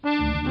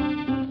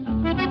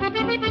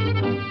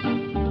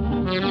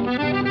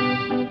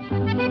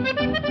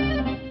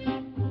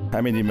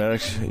I'm Eddie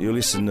Merckx. You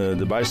listen to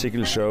The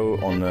Bicycle Show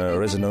on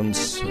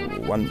Resonance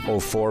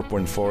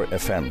 104.4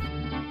 FM.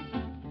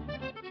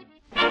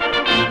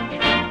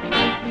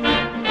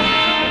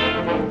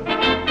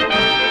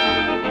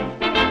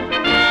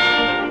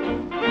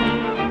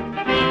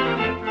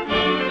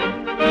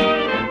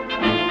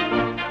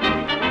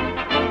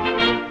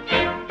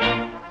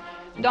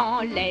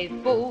 Dans les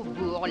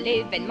faubourgs,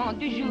 l'événement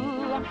du jour,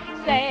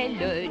 c'est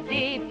le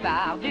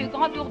départ du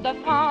Grand Tour de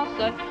France.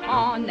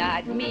 En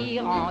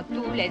admirant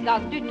tous les as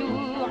du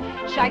Tour,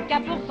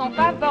 chacun pour son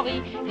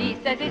favori dit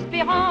ses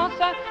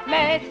espérances.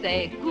 Mais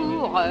ces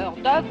coureurs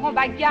devront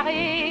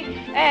bagarrer,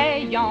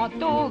 ayant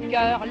au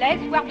cœur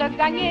l'espoir de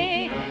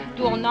gagner.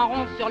 Tournant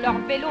rond sur leur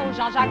vélo,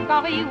 Jean-Jacques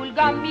Henry ou le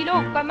Gamilo,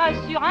 comme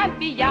sur un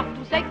billard.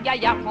 Tous ces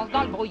gaillards foncent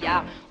dans le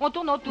brouillard. On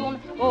tourne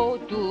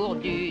autour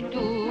du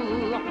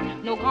Tour.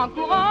 Nos grands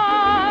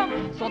coureurs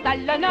sont à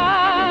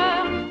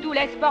l'honneur, tous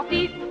les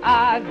sportifs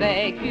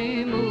avec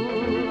humour.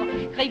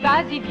 Crie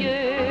vas-y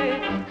vieux,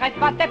 crève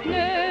pas tes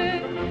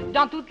pneus.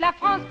 Dans toute la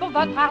France pour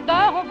votre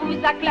ardeur on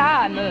vous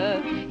acclame.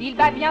 Il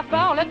bat bien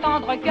fort le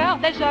tendre cœur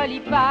des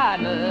jolies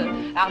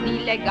femmes. Hardy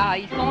les gars,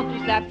 ils sont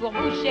tous là pour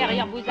vous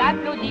chérir, vous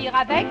applaudir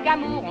avec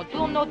amour. On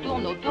tourne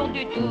autour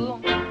du Tour.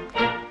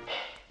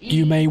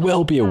 You may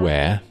well be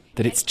aware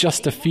that it's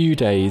just a few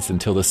days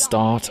until the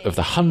start of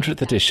the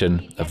 100th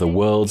edition of the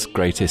world's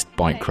greatest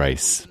bike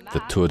race, the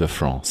Tour de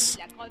France.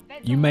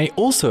 You may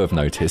also have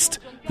noticed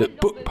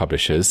that book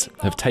publishers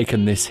have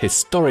taken this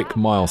historic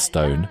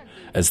milestone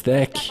as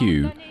their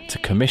cue to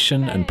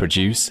commission and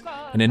produce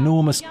an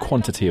enormous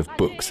quantity of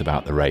books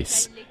about the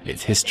race,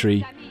 its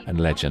history and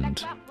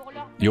legend.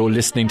 You're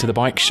listening to The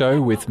Bike Show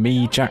with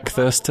me, Jack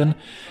Thurston,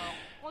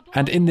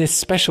 and in this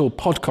special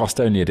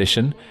podcast-only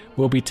edition,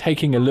 we'll be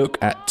taking a look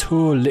at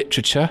Tour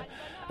literature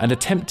and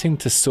attempting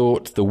to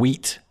sort the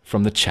wheat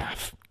from the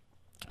chaff.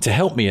 To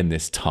help me in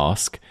this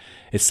task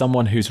is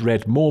someone who's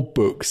read more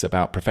books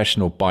about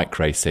professional bike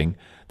racing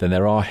than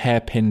there are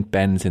hairpin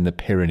bends in the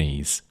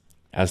Pyrenees.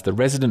 As the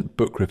resident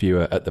book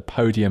reviewer at the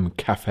Podium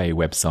Cafe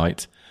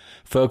website,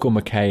 Fergal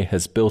Mackay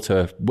has built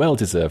a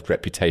well-deserved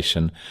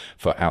reputation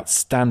for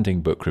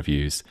outstanding book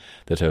reviews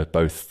that are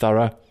both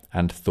thorough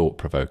and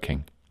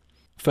thought-provoking.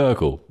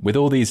 Fergal, with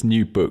all these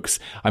new books,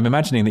 I'm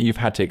imagining that you've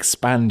had to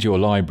expand your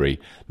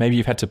library. Maybe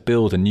you've had to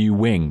build a new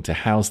wing to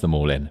house them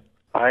all in.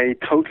 I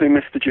totally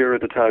missed the Giro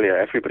d'Italia.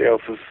 Everybody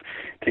else was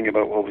thinking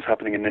about what was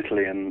happening in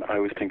Italy, and I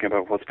was thinking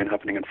about what's been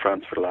happening in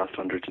France for the last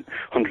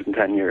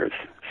 110 years.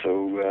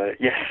 So,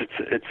 yes,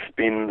 it's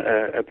been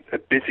a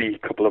busy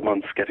couple of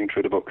months getting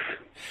through the books.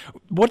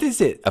 What is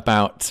it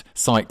about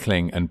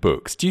cycling and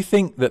books? Do you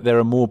think that there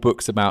are more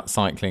books about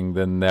cycling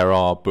than there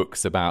are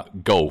books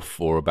about golf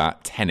or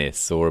about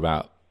tennis or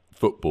about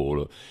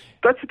football?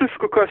 That's a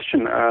difficult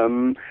question.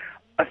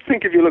 I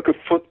think if you look at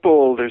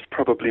football, there's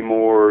probably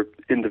more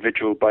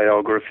individual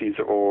biographies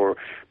or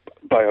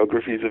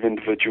biographies of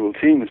individual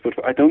teams. But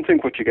I don't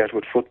think what you get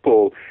with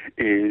football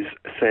is,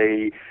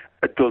 say,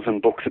 a dozen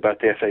books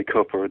about the FA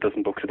Cup or a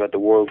dozen books about the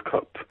World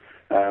Cup.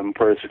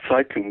 Whereas with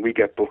cycling, we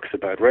get books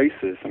about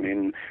races. I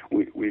mean,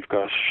 we've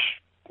got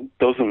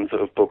dozens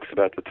of books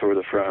about the Tour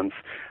de France.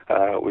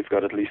 We've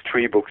got at least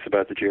 3 books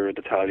about the Giro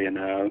d'Italia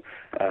now.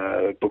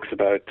 Books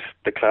about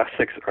the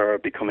classics are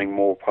becoming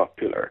more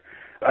popular.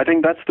 I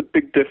think that's the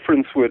big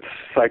difference with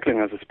cycling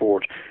as a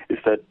sport, is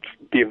that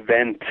the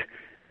event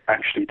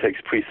actually takes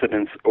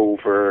precedence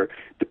over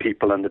the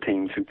people and the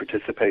teams who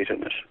participate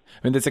in it. I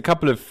mean, there's a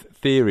couple of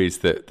theories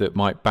that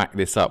might back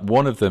this up.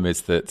 One of them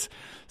is that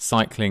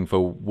cycling, for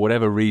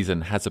whatever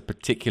reason, has a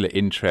particular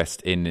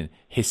interest in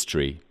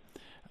history,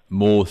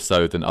 more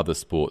so than other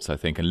sports, I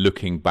think, and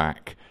looking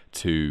back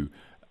to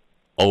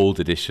old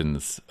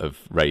editions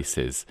of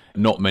races.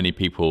 Not many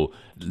people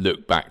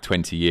look back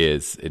 20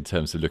 years in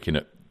terms of looking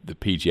at the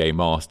PGA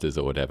Masters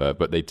or whatever,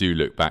 but they do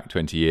look back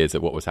 20 years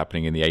at what was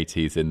happening in the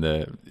 80s in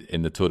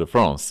the Tour de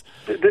France.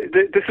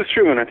 This is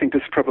true, and I think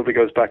this probably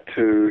goes back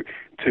to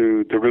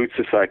the roots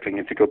of cycling.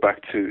 If you go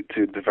back to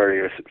the very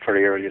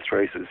earliest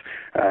races,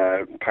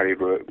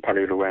 Paris-Rouen,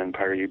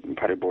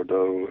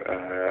 Paris-Bordeaux,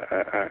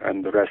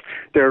 and the rest,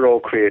 they're all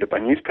created by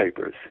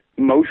newspapers.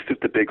 Most of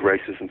the big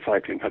races in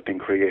cycling have been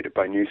created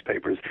by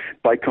newspapers.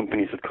 Bike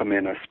companies have come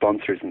in as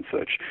sponsors and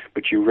such,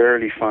 but you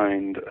rarely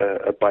find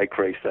a bike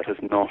race that has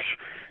not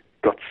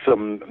got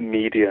some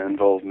media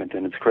involvement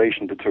in its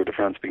creation, the Tour de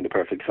France being the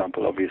perfect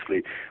example,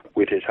 obviously,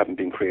 with it having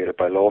been created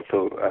by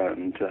Lotto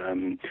and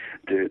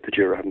the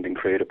Giro having been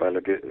created by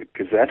La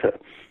Gazzetta.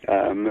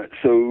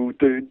 So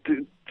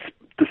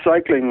the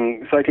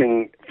cycling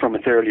from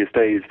its earliest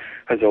days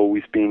has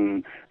always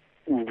been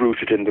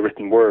rooted in the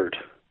written word.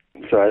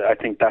 So I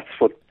think that's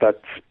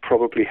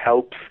probably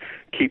helps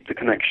keep the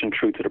connection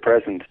true to the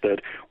present, that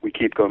we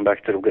keep going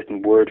back to the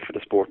written word for the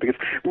sport. Because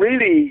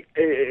really,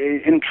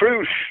 in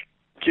truth,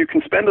 you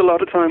can spend a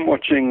lot of time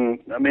watching,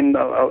 I mean,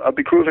 I'll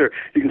be cruel here,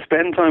 you can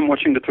spend time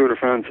watching the Tour de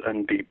France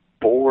and be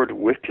bored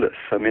witless.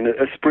 I mean,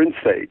 a sprint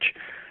stage,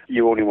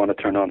 you only want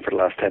to turn on for the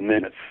last 10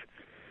 minutes.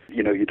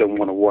 you don't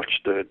want to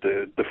watch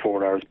the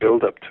 4 hours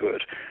build up to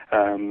it.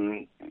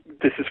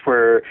 This is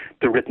where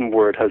the written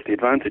word has the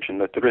advantage, in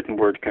that the written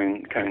word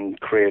can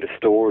create a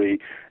story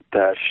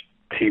that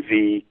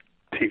TV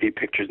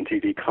pictures and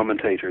TV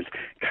commentators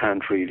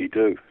can't really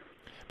do.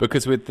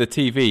 Because with the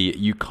TV,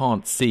 you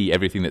can't see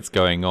everything that's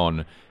going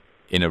on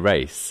in a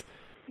race.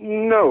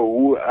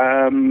 No,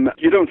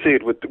 you don't see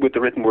it with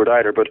the written word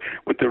either. But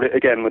with the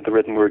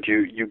written word,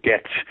 you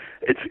get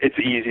it's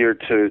easier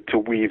to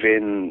weave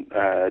in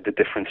the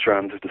different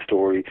strands of the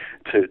story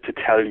to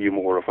tell you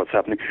more of what's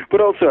happening.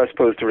 But also, I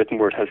suppose the written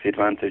word has the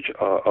advantage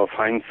of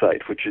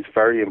hindsight, which is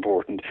very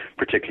important,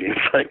 particularly in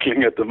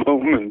cycling at the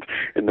moment,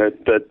 in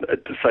that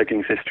the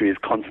cycling's history is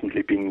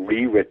constantly being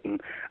rewritten.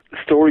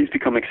 Stories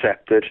become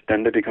accepted,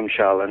 then they become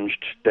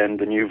challenged, then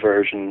the new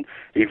version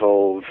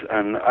evolves,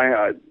 and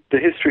the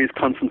history is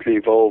constantly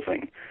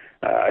evolving.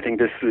 I think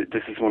this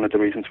is one of the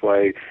reasons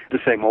why the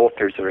same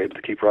authors are able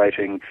to keep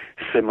writing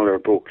similar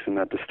books, and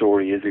that the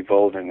story is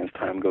evolving as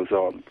time goes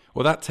on.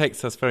 Well, that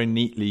takes us very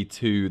neatly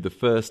to the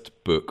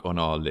first book on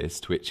our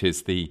list, which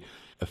is the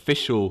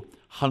official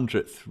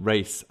 100th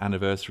race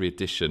anniversary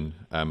edition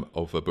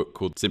of a book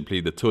called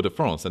simply The Tour de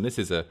France. And this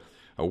is a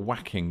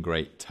whacking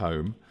great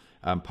tome.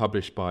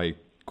 Published by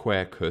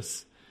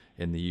Quercus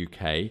in the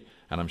UK,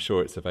 and I'm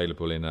sure it's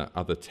available in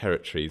other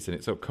territories. And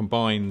it sort of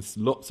combines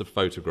lots of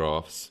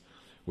photographs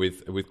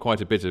with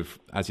quite a bit of,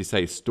 as you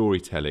say,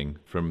 storytelling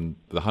from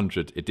the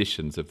 100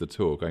 editions of the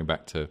Tour, going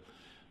back to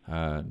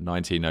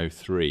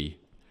 1903.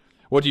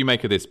 What do you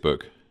make of this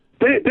book?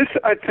 This,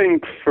 I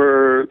think,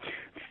 for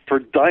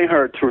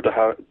diehard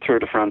Tour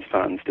de France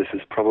fans, this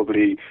is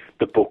probably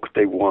the book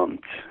they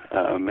want.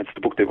 It's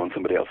the book they want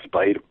somebody else to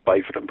buy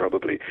for them,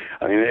 probably.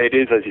 I mean, it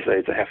is, as you say,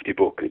 it's a hefty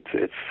book.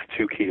 It's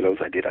 2 kilos.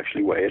 I did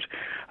actually weigh it.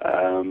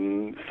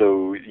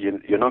 So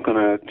you're not going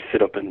to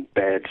sit up in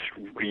bed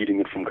reading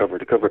it from cover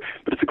to cover.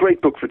 But it's a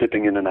great book for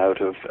dipping in and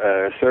out of.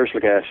 Serge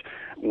Leggett,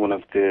 one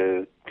of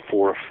the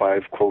 4 or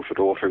 5 quoted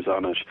authors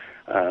on it,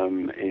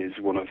 is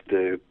one of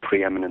the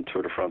preeminent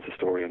Tour de France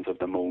historians of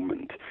the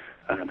moment,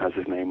 and has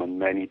his name on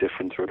many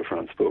different Tour de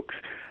France books.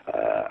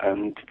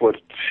 And what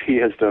he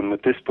has done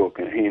with this book,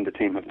 and he and the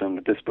team have done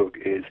with this book,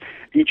 is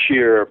each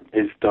year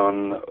is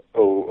done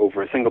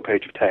over a single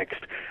page of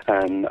text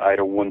and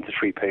either 1 to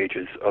 3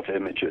 pages of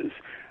images.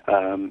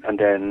 And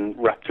then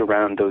wrapped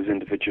around the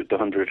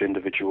 100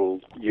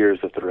 individual years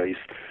of the race,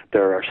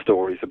 there are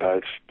stories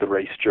about the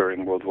race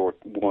during World War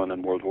I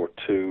and World War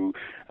II,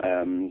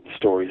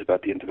 stories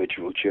about the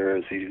individual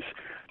jerseys,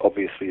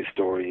 obviously a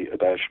story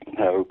about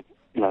how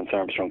Lance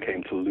Armstrong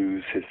came to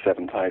lose his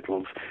 7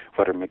 titles,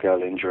 whether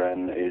Miguel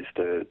Indurain is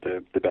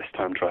the best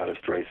time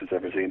trialist the race has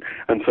ever seen,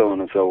 and so on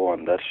and so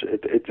on. That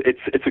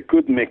it's a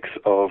good mix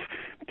of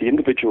the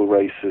individual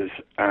races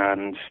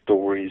and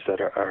stories that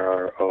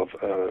are of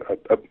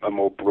a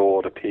more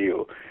broad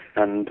appeal.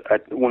 And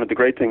one of the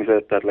great things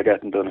that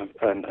Leggett and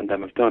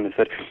them have done is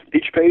that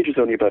each page is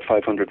only about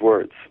 500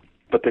 words.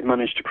 But they've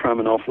managed to cram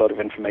an awful lot of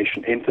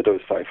information into those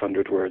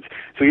 500 words.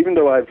 So even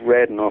though I've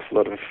read an awful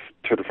lot of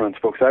Tour de France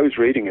books, I was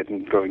reading it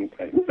and going,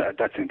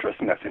 that's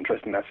interesting, that's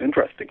interesting, that's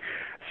interesting.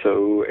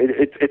 So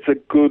it's a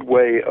good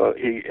way.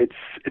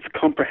 It's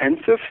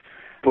comprehensive,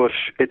 but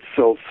it's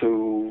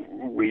also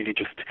really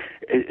just,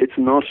 it's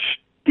not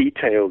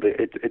detailed.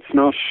 It's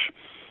not...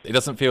 It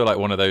doesn't feel like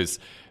one of those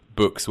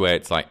books where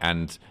it's like,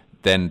 and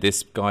then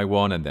this guy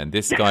won, and then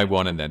this guy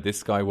won, and then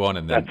this guy won,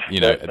 and then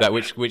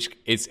which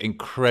is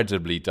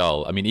incredibly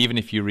dull. I mean, even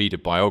if you read a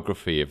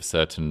biography of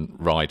certain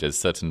riders,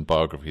 certain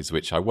biographies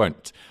which I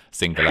won't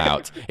single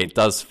out, it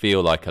does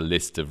feel like a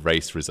list of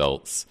race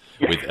results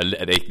with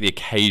the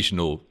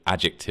occasional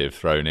adjective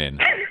thrown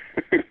in.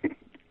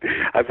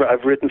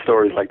 I've written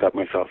stories like that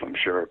myself, I'm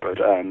sure, but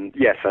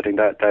yes, I think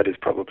that is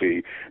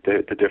probably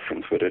the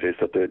difference with it, is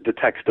that the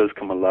text does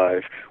come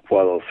alive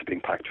while also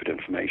being packed with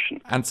information.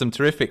 And some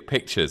terrific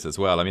pictures as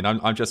well. I mean,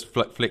 I'm just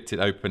flicked it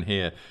open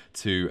here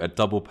to a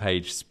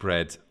double-page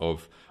spread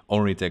of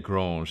Henri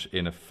Desgrange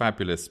in a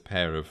fabulous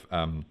pair of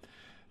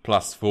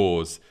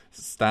 +4s,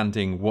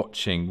 standing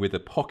watching with a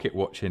pocket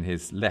watch in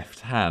his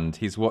left hand.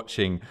 He's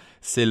watching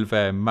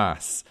Sylvain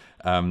Mas,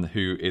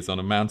 who is on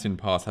a mountain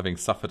pass having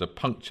suffered a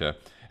puncture,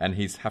 and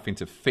he's having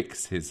to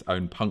fix his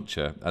own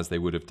puncture, as they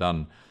would have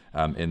done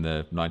in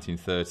the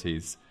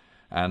 1930s.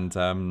 And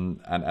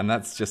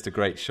that's just a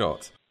great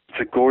shot.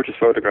 It's a gorgeous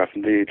photograph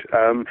indeed.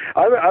 I'm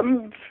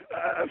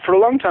for a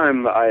long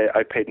time,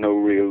 I paid no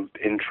real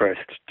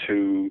interest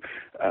to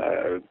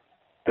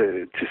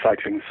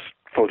cycling's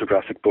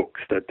photographic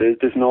books. That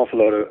there's an awful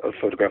lot of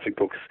photographic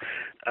books,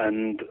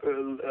 and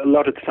a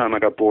lot of the time I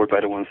got bored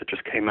by the ones that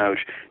just came out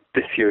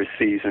this year's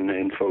season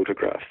in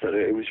photographs. That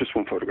it was just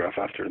one photograph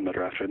after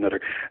another after another.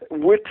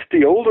 With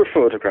the older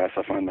photographs,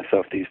 I find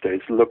myself these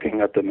days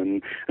looking at them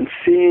and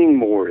seeing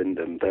more in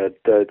them. That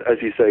as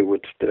you say,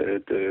 with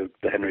the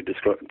Henri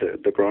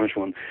Desgrange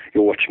one,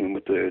 you're watching him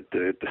with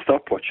the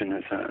stopwatch in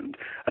his hand.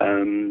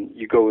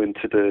 You go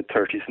into the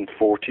 30s and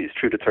 40s.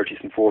 Through the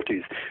 30s and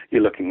 40s,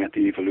 you're looking at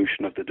the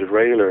evolution of the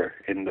derailleur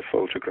in the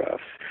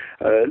photographs.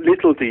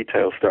 Little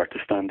details start to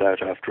stand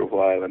out after a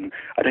while. And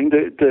I think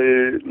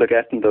the Le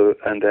Guet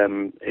and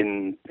them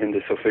in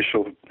this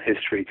official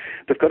history,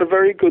 they've got a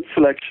very good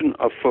selection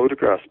of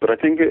photographs. But I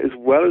think as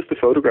well as the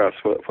photographs,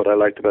 what I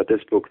liked about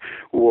this book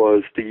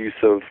was the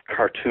use of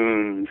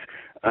cartoons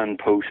and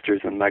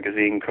posters and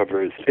magazine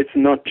covers. It's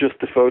not just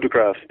the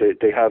photographs,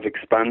 they have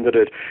expanded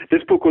it.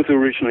 This book was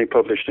originally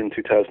published in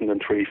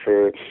 2003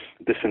 for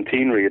the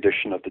centenary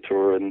edition of the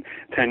tour, and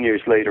 10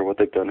 years later what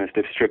they've done is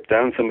they've stripped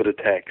down some of the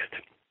text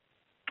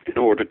in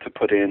order to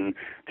put in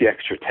the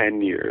extra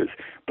 10 years,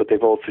 but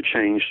they've also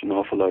changed an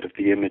awful lot of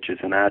the images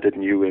and added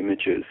new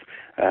images,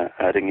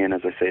 adding in, as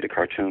I say, the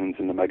cartoons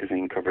and the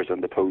magazine covers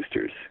and the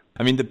posters.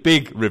 I mean, the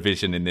big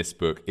revision in this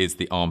book is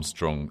the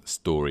Armstrong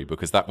story,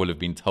 because that will have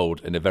been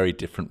told in a very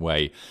different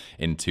way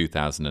in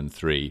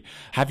 2003.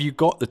 Have you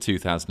got the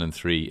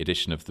 2003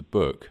 edition of the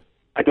book?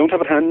 I don't have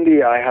it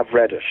handy. I have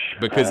read it.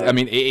 Because, I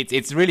mean,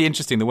 it's really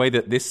interesting the way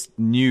that this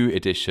new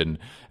edition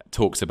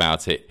talks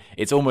about it.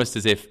 It's almost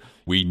as if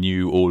we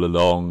knew all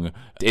along.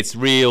 It's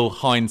real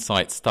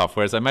hindsight stuff,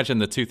 whereas I imagine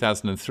the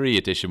 2003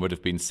 edition would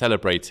have been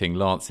celebrating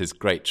Lance's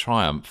great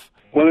triumph.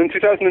 Well, in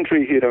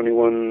 2003 he had only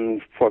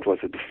won, what was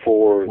it,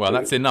 4... Well,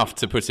 that's enough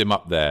to put him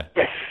up there.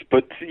 Yes,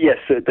 but yes,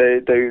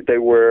 they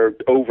were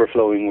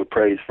overflowing with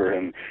praise for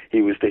him.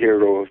 He was the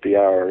hero of the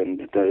hour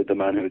and the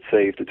man who had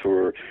saved the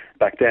tour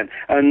back then.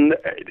 And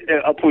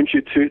I'll point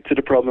you to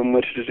the problem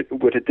with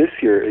it this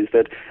year is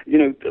that, you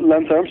know,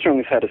 Lance Armstrong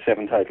has had a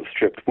 7-title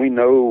strip. We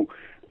know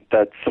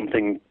that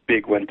something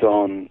big went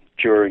on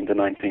during the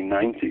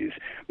 1990s.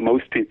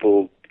 Most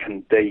people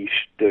can date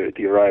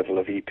the arrival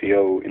of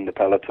EPO in the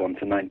peloton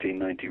to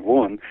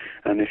 1991,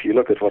 and if you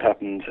look at what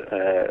happened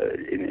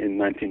in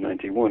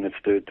 1991, it's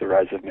the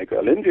rise of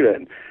Miguel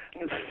Indurain.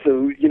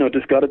 So, you know,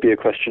 there's got to be a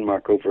question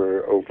mark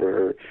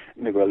over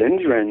Miguel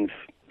Indurain's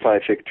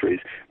 5 victories,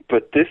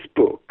 but this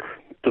book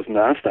doesn't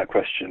ask that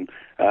question,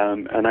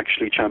 and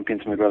actually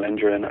champions Miguel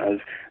Indurain as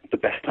the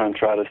best time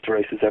trialist the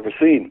race has ever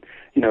seen.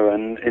 You know,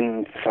 and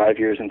in 5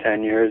 years and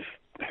 10 years,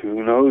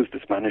 who knows, the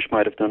Spanish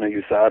might have done a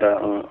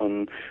USADA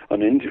on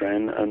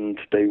Indurain, and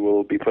they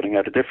will be putting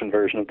out a different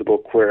version of the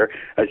book where,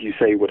 as you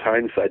say, with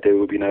hindsight, they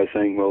will be now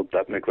saying, well,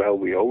 that Miguel,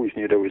 we always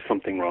knew there was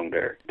something wrong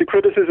there. The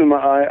criticism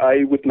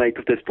I would make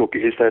of this book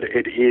is that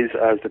it is,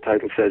 as the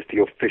title says,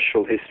 the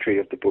official history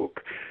of the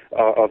book,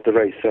 of the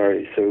race,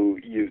 sorry. So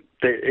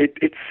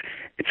it's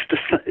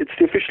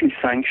the officially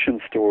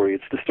sanctioned story.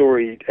 It's the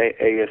story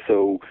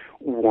ASO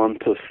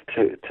want us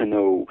to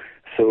know.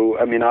 So,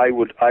 I mean, I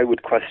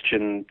would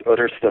question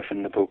other stuff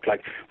in the book,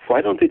 like,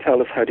 why don't they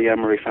tell us how the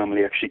Emery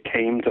family actually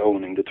came to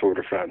owning the Tour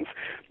de France?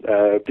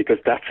 Because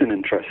that's an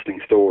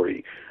interesting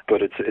story,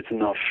 but it's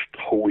not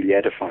wholly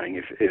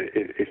edifying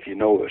if you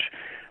know it.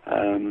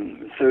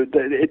 So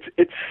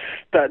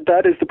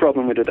that is the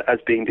problem with it as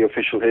being the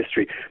official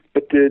history.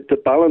 But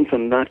the balance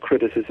on that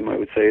criticism, I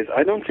would say, is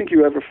I don't think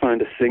you ever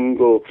find a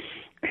single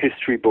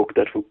history book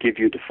that will give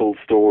you the full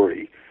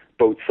story,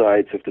 both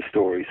sides of the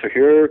story. So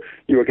here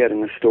you are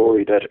getting a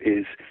story that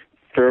is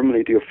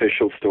firmly the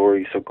official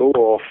story. So go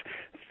off,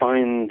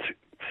 find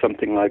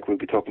something like, we'll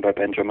be talking about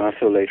Ben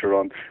Jomasso later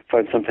on,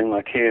 find something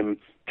like him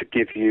to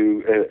give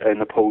you an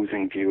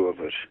opposing view of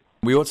it.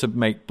 We ought to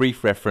make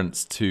brief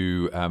reference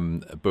to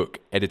a book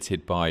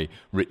edited by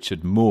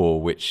Richard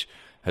Moore, which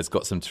has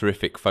got some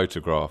terrific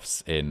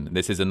photographs in.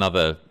 This is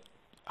another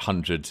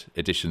 100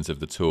 editions of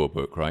the Tour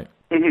book, right?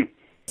 Mm-hmm.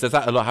 Does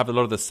that have a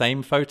lot of the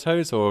same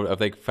photos, or have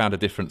they found a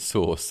different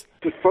source?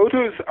 The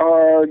photos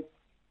are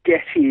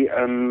Getty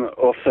and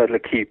Offside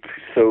L'Equipe,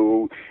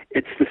 so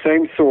it's the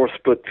same source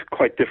but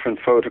quite different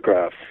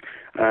photographs.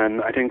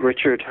 And I think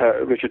Richard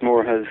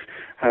Moore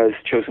has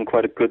chosen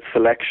quite a good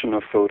selection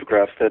of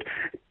photographs that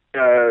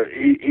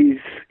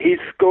he's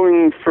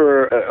going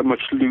for a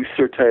much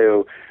looser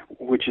tale,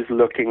 which is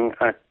looking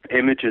at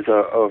images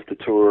of the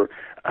Tour,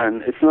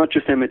 and it's not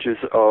just images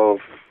of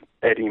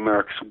Eddie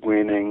Merckx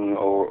winning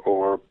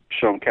or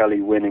Sean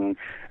Kelly winning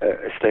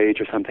a stage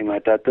or something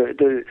like that.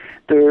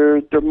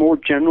 They're more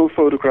general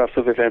photographs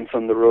of events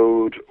on the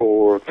road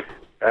or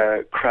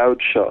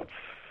crowd shots.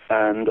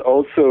 And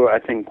also, I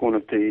think one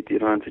of the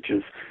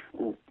advantages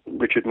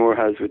Richard Moore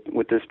has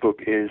with this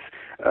book is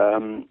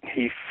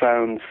he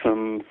found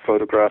some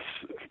photographs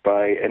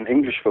by an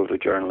English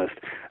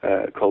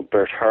photojournalist called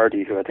Bert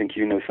Hardy, who I think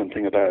you know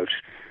something about,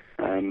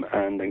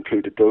 and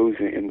included those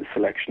in the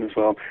selection as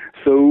well.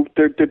 So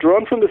they're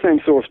drawn from the same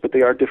source, but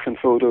they are different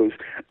photos,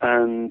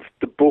 and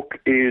the book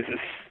is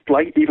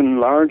slightly even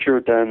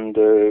larger than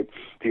the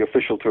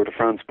official Tour de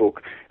France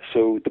book.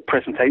 So the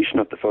presentation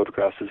of the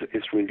photographs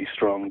is really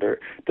strong.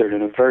 They're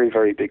in a very,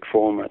 very big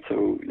format,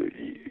 so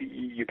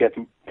you get,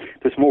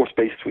 there's more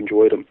space to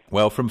enjoy them.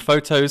 Well, from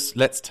photos,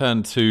 let's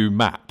turn to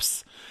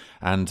maps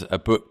and a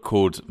book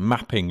called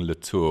Mapping Le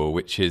Tour,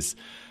 which is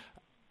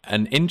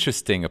an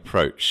interesting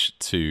approach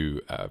to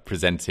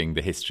presenting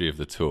the history of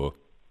the Tour.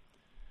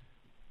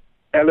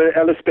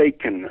 Ellis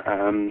Bacon,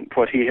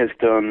 what he has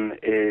done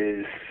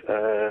is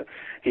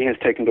he has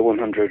taken the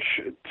 100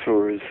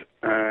 tours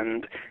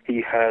and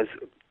he has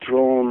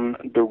drawn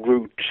the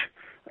route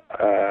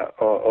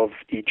of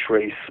each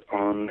race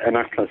on an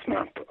atlas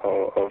map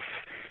of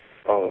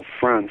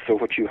France. So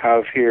what you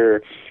have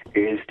here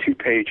is 2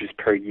 pages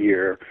per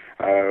year,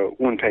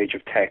 1 page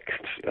of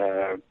text,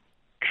 300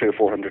 or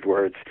 400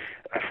 words,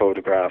 a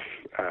photograph,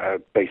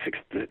 basic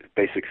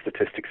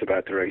statistics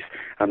about the race,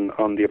 and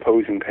on the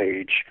opposing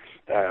page,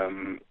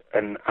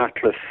 an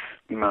atlas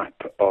map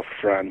of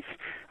France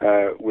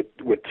with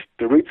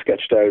the route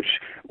sketched out,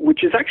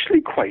 which is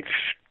actually quite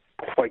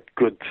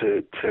good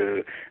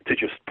to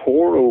just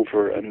pore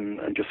over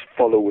and just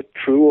follow it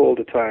through all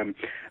the time.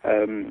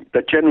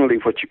 That generally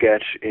what you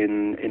get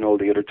in all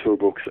the other tour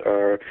books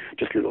are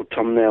just little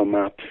thumbnail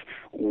maps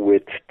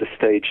with the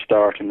stage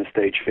start and the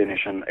stage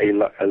finish and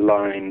a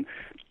line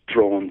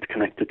drawn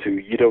connected to.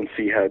 You don't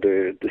see how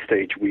the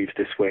stage weaves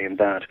this way and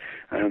that.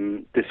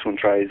 This one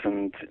tries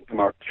and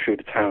marks through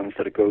the towns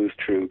that it goes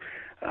through,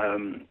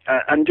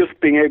 and just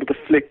being able to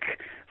flick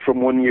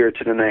from one year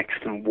to the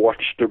next and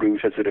watch the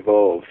route as it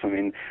evolves. I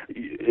mean,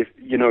 if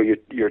you know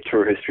your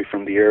tour history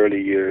from the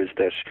early years,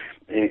 that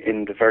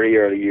in the very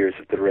early years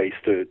of the race,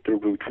 the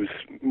route was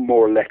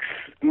more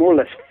or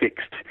less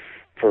fixed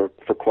for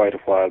quite a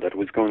while, that it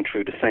was going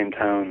through the same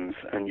towns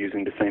and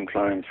using the same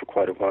climbs for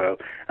quite a while.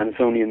 And it's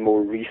only in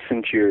more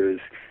recent years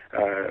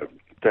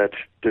that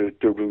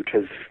the route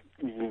has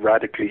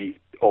radically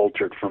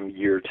altered from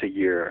year to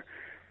year.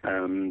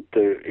 In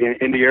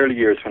the early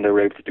years, when they were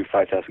able to do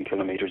 5,000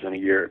 kilometers in a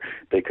year,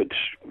 they could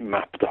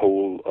map the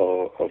whole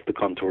of the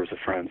contours of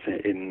France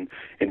in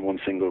one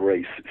single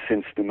race.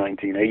 Since the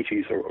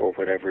 1980s or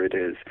whatever it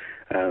is,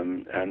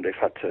 and they've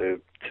had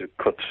to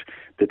cut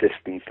the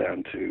distance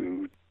down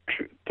to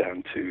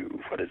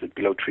what is it,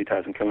 below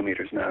 3,000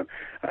 kilometers now.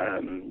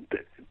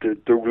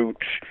 The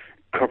route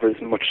covers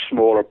a much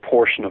smaller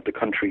portion of the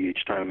country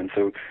each time, and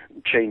so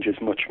changes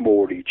much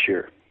more each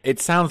year. It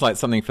sounds like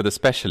something for the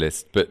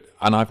specialist,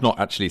 and I've not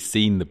actually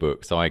seen the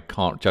book, so I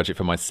can't judge it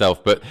for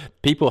myself, but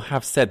people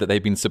have said that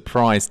they've been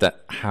surprised at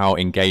how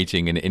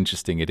engaging and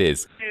interesting it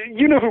is.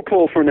 You know who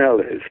Paul Furnell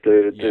is,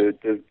 the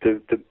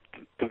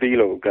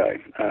velo guy,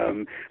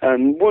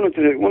 and one of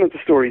the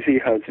stories he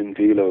has in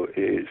Velo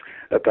is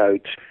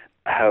about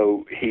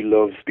how he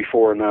loves,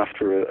 before and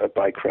after a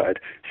bike ride,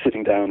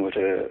 sitting down with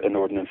an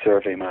Ordnance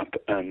Survey map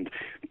and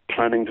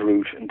planning the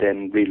route and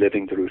then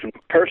reliving the route. And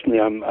personally,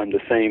 I'm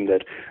the same,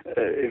 that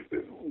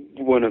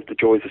one of the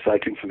joys of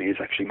cycling for me is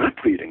actually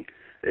map reading,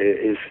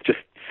 is just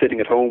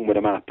sitting at home with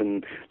a map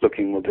and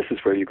looking, well, this is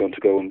where you're going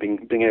to go, and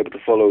being able to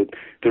follow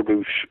the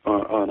route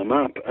on a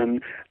map.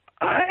 And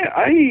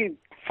I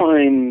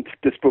find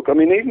this book, I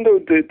mean, even though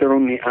they're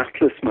only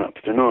atlas maps,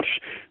 they're not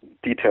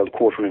detailed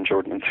quarter-inch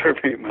Ordnance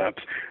Survey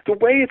maps, the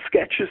way it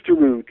sketches the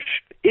route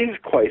is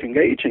quite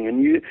engaging,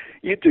 and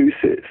you do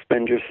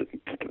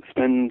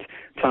spend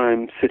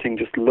time sitting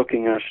just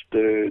looking at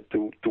the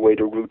way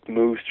the route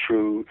moves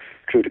through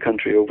the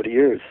country over the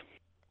years.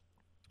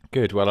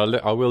 Good. Well,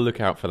 I will look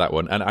out for that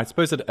one. And I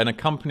suppose that an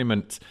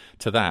accompaniment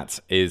to that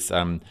is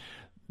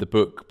the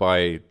book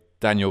by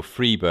Daniel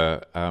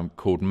Friebe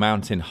called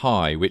Mountain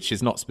High, which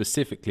is not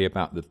specifically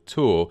about the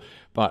tour,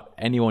 but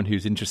anyone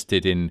who's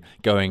interested in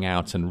going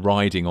out and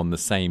riding on the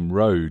same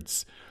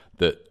roads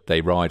that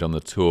they ride on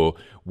the tour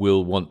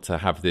will want to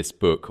have this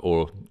book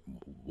or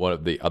one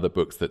of the other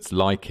books that's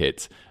like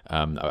it.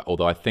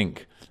 Although I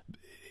think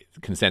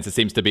consensus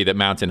seems to be that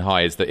Mountain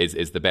High is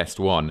the best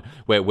one,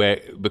 where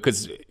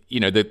because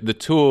the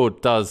tour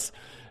does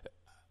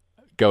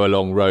go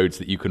along roads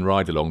that you can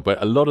ride along,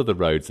 but a lot of the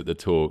roads that the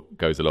tour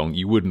goes along,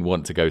 you wouldn't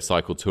want to go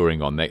cycle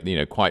touring on.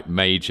 They, quite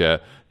major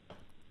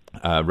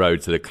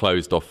roads that are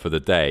closed off for the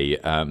day,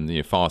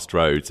 fast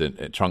roads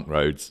and trunk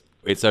roads.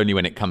 It's only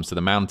when it comes to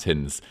the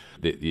mountains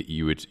that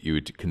you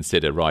would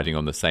consider riding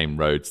on the same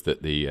roads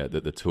that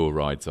the tour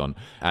rides on,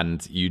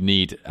 and you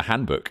need a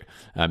handbook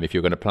if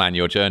you're going to plan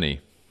your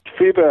journey.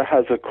 Friebe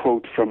has a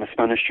quote from a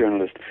Spanish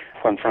journalist,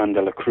 Juan Fran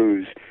de la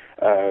Cruz,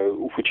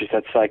 which is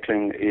that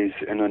cycling is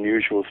an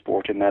unusual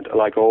sport in that,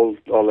 like all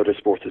other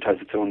sports, it has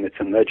its own myths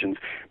and legends.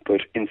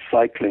 But in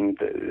cycling,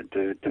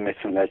 the myths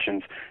and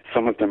legends,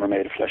 some of them are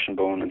made of flesh and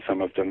bone, and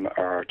some of them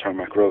are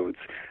tarmac roads.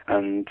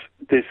 And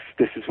this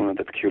is one of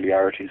the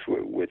peculiarities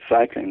with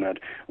cycling, that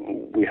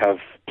we have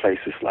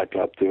places like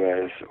L'Alpe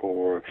d'Huez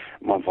or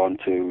Mont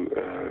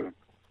Ventoux,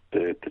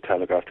 the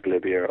Telegraph de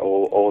Galibier,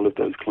 all of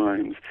those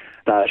climbs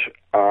that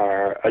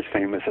are as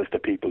famous as the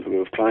people who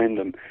have climbed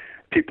them.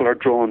 People are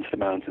drawn to the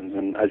mountains,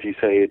 and as you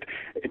say,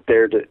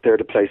 they're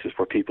the places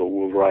where people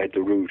will ride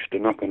the route.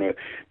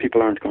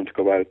 People aren't going to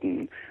go out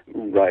and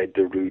ride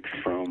the route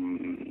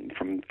from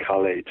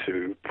Calais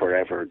to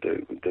wherever,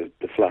 the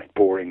flat,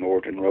 boring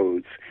northern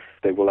roads.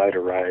 They will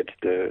either ride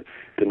the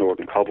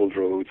northern cobbled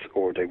roads,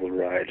 or they will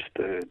ride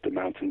the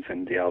mountains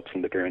in the Alps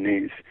and the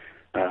Pyrenees.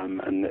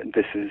 And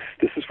this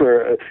is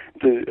where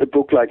a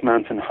book like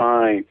Mountain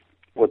High,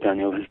 what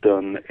Daniel has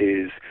done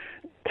is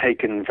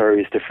taken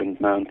various different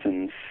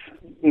mountains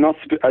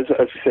as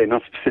we say,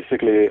 not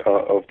specifically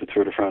of the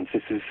Tour de France.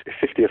 This is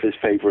 50 of his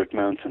favourite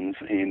mountains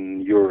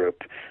in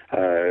Europe.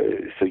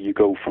 So you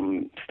go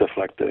from stuff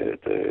like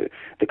the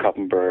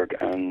Koppenberg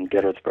and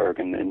Gerardsberg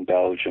in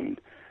Belgium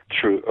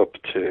through up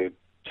to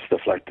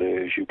stuff like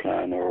the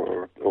Jouplan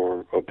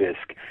or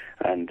Obisque,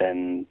 and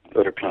then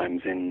other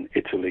climbs in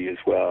Italy as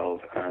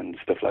well, and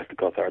stuff like the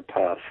Gotthard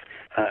Pass,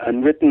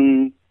 and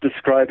written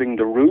describing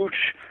the route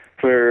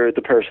for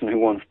the person who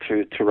wants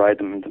to ride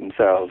them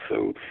themselves.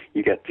 So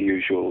you get the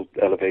usual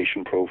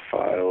elevation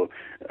profile,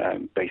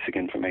 basic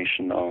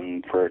information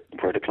on where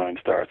the climb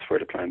starts, where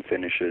the climb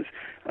finishes,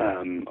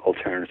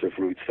 alternative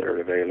routes that are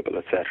available,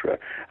 etc.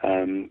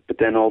 But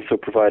then also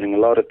providing a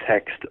lot of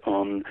text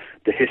on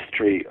the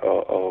history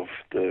of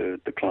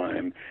the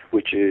climb,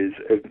 which is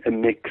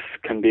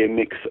can be a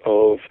mix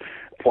of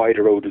why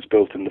the road was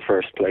built in the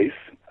first place,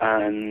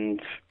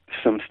 and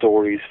some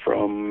stories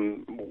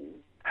from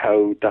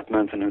how that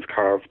mountain has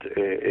carved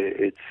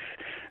its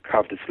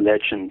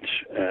legend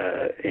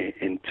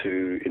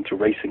into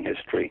racing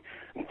history.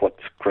 What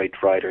great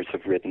riders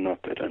have ridden up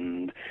it,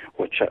 and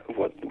what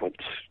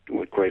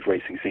great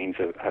racing scenes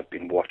have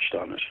been watched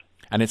on it.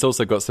 And it's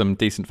also got some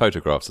decent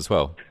photographs as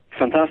well.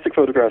 Fantastic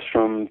photographs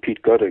from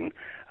Pete Gooding,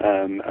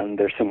 and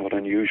they're somewhat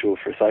unusual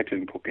for a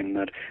cycling book in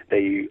that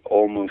they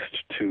almost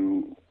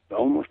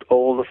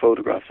all the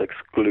photographs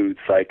exclude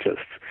cyclists,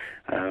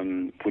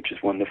 which is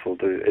wonderful.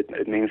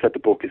 It means that the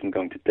book isn't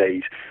going to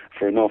date.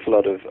 For an awful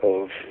lot of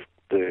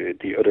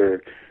the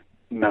other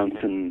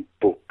mountain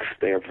books,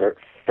 they are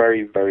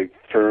very, very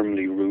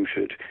firmly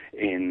rooted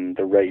in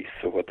the race.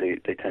 So what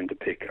they tend to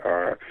pick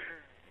are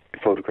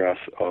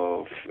photographs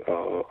of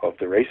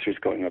the racers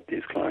going up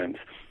these climbs.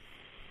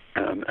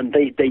 And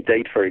they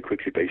date very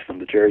quickly based on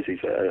the jerseys,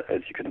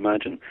 as you can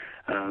imagine.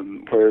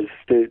 Whereas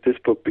this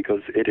book,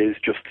 because it is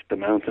just the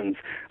mountains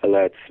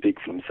allowed to speak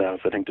for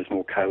themselves, I think there's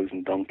more cows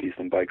and donkeys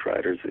than bike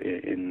riders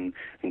in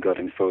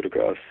Gooding's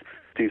photographs.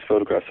 These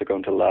photographs are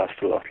going to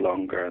last a lot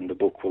longer, and the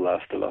book will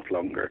last a lot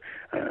longer,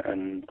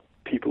 and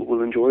people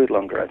will enjoy it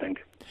longer, I think.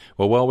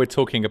 Well, while we're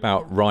talking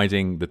about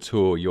riding the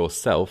Tour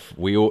yourself,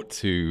 we ought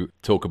to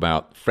talk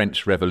about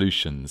French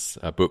Revolutions,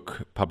 a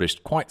book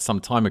published quite some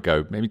time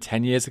ago, maybe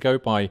 10 years ago,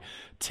 by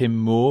Tim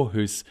Moore,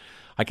 who's,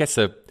 I guess,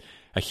 a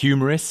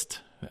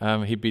humorist.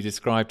 He'd be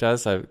described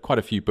as. Quite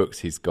a few books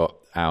he's got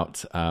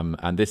out,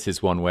 and this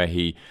is one where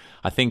he,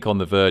 I think on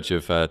the verge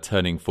of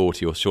turning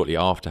 40 or shortly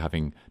after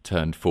having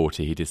turned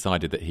 40, he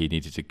decided that he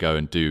needed to go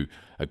and do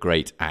a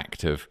great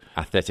act of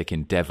athletic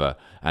endeavour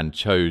and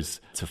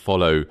chose to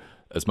follow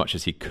as much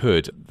as he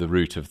could the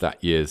route of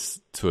that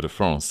year's Tour de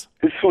France.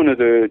 This is one of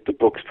the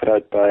books put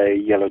out by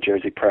Yellow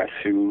Jersey Press,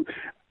 who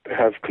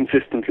have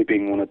consistently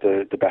been one of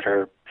the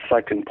better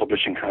cycling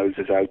publishing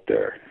houses out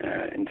there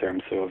in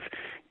terms of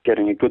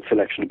getting a good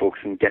selection of books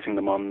and getting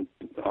them on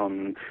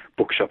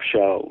bookshop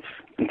shelves.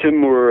 And Tim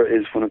Moore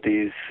is one of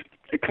these,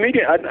 a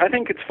comedian, I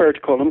think it's fair to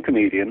call him a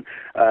comedian,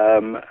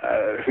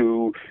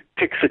 who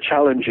picks a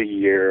challenge a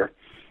year,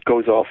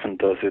 goes off and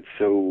does it.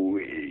 So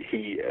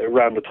he,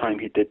 around the time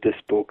he did this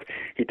book,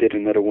 he did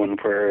another one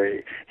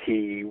where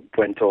he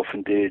went off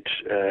and did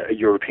a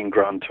European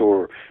Grand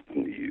Tour,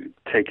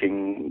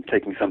 taking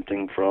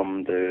something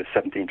from the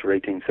 17th or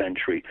 18th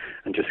century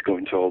and just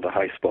going to all the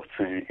high spots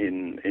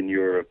in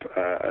Europe,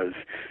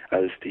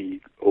 as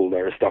the old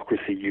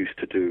aristocracy used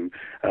to do.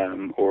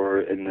 Or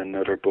in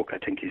another book,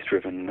 I think he's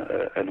driven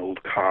an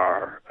old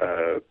car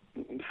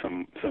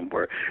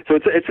somewhere. So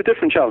it's a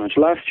different challenge.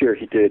 Last year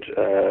he did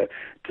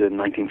the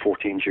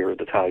 1914 Giro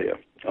d'Italia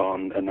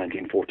on a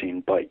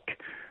 1914 bike,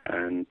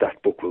 and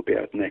that book will be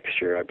out next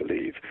year, I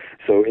believe.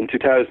 So in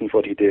 2000,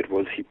 what he did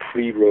was he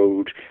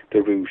pre-rode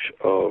the route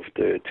of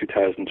the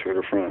 2000 Tour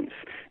de France.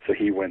 So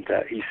he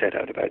set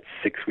out about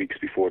 6 weeks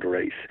before the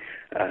race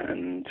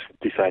and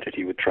decided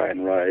he would try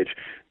and ride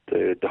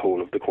the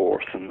whole of the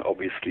course, and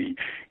obviously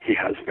he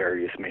has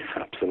various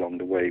mishaps along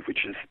the way,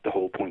 which is the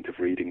whole point of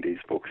reading these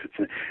books.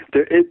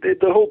 The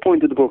whole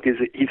point of the book is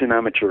he's an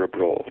amateur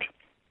abroad,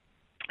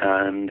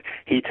 and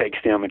he takes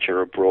the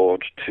amateur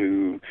abroad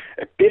to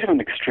a bit of an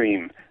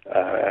extreme.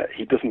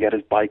 He doesn't get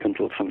his bike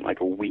until something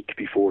like a week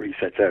before he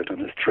sets out on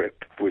his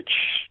trip, which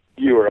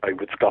you or I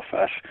would scoff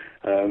at.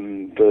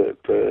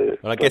 Well,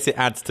 I guess it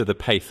adds to the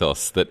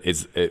pathos that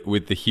is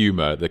with the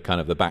humour, the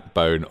kind of the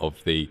backbone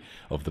of the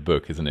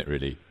book, isn't it?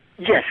 Really.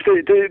 Yes,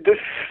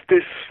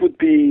 this would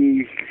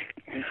be.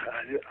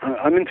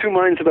 I'm in two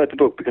minds about the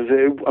book, because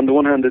on the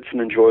one hand it's an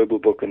enjoyable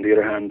book, on the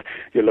other hand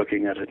you're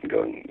looking at it and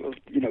going, well,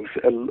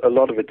 a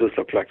lot of it does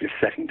look like you're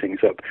setting things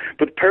up.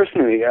 But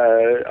personally,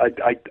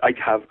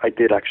 I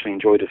did actually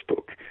enjoy this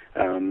book,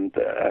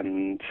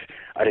 and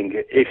I think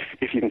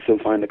if you can still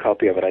find a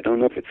copy of it, I don't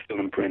know if it's still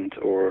in print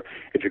or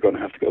if you're going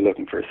to have to go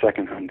looking for a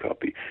second-hand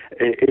copy.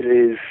 It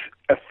is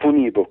a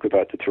funny book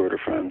about the Tour de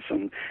France,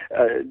 and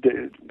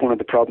one of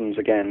the problems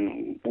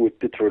again with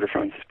the Tour de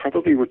France is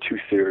probably we're too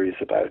serious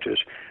about it,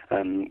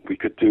 and we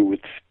could do with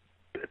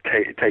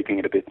taking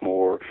it a bit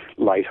more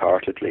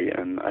lightheartedly,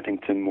 and I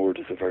think Tim Moore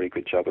does a very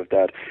good job of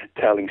that,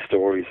 telling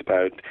stories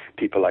about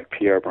people like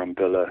Pierre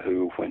Brambilla,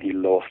 who, when he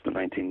lost the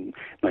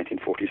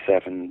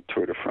 1947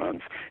 Tour de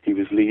France, he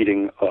was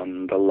leading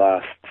on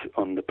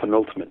the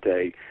penultimate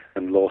day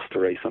and lost the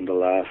race on the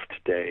last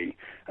day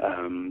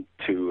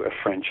to a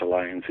French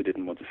alliance who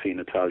didn't want to see an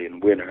Italian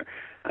winner.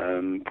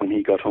 When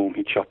he got home,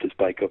 he chopped his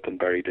bike up and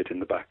buried it in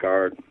the back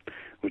garden,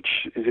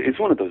 which is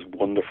one of those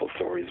wonderful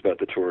stories about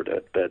the Tour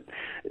that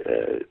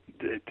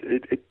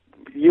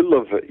you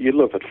love it. You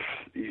love it.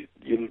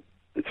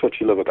 It's what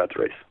you love about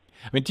the race.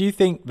 I mean, do you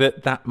think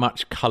that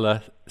much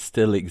colour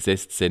still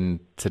exists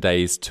in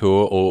today's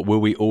Tour, or will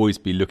we always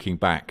be looking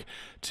back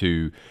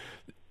to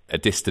a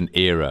distant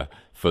era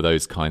for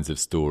those kinds of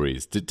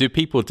stories? Do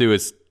people do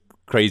as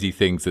crazy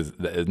things as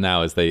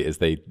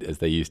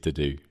they used to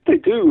do? They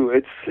do.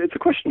 It's a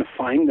question of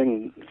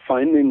finding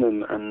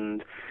them,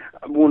 and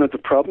one of the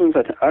problems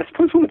I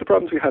suppose one of the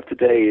problems we have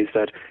today is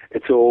that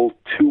it's all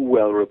too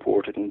well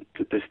reported and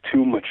there's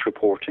too much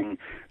reporting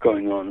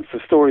going on. So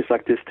stories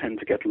like this tend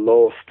to get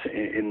lost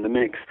in the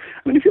mix.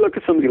 I mean, if you look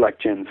at somebody like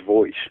Jens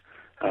Voigt,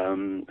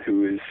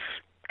 who is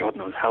God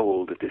knows how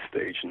old at this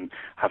stage and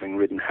having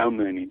ridden how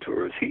many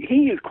tours,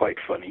 he is quite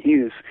funny.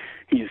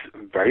 He's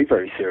a very,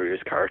 very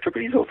serious character,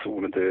 but he's also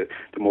one of the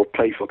more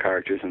playful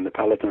characters in the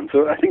peloton.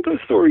 So I think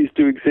those stories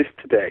do exist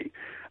today,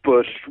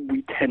 but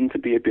we tend to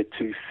be a bit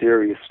too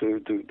serious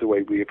the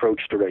way we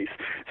approach the race.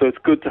 So it's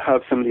good to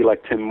have somebody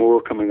like Tim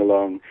Moore coming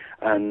along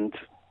and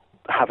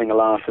having a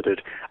laugh at it.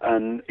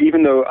 And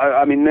even though,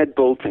 I mean, Ned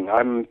Boulting,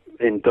 I'm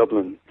in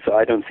Dublin, so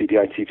I don't see the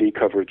ITV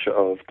coverage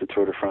of the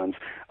Tour de France.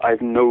 I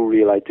have no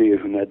real idea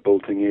who Ned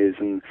Boulting is,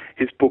 and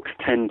his books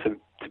tend to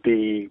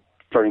be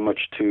very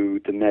much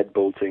to the Ned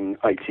Boulting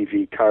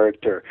ITV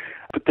character.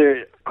 But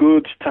they're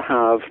good to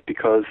have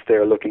because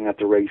they're looking at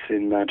the race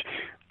in that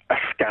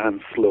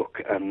askance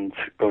look and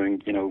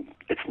going,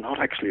 it's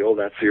not actually all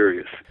that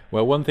serious.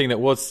 Well, one thing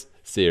that was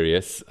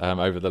serious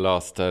over the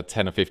last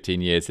 10 or 15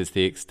 years is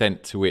the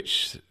extent to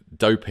which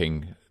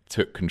doping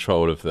took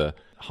control of the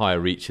higher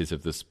reaches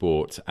of the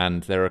sport.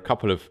 And there are a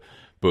couple of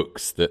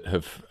books that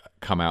have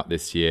come out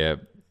this year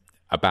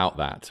about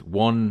that.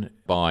 One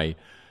by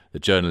the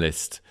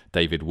journalist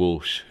David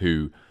Walsh,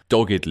 who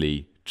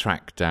doggedly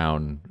tracked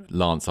down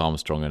Lance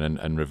Armstrong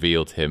and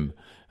revealed him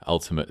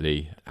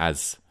ultimately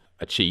as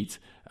a cheat.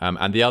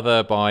 And the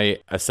other by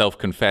a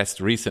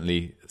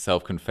recently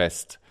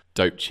self-confessed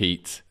dope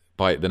cheat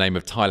by the name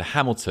of Tyler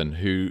Hamilton,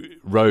 who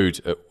rode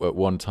at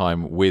one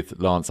time with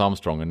Lance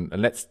Armstrong. And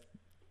let's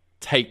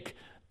take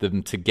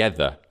them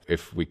together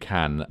if we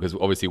can, because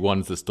obviously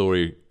one's the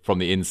story from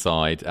the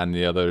inside and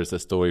the other is a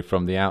story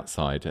from the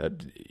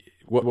outside.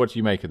 What do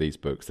you make of these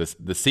books?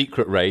 The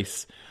Secret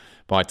Race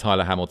by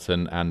Tyler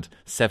Hamilton and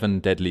 7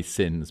 Deadly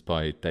Sins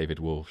by David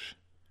Walsh.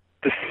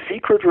 The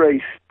Secret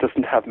Race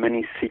doesn't have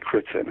many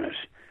secrets in it,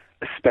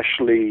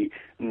 especially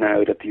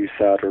now that the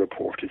USADA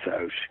report is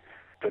out.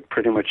 That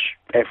pretty much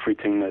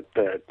everything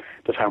that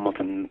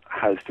Hamilton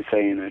has to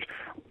say in it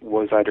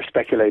was either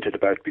speculated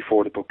about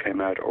before the book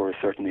came out or is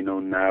certainly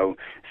known now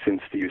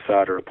since the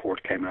USADA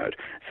report came out.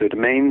 So the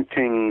main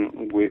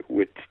thing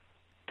with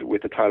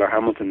the Tyler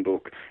Hamilton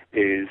book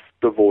is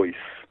the voice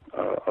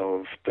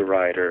of the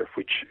rider,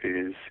 which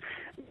is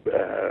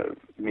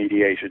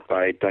mediated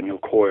by Daniel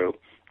Coyle,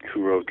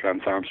 who wrote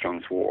Lance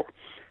Armstrong's War.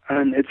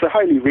 And it's a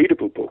highly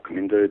readable book. I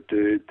mean,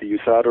 the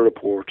USADA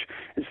report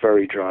is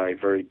very dry,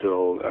 very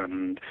dull,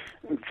 and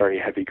very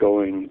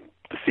heavy-going.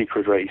 The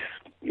Secret Race,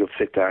 you'll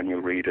sit down,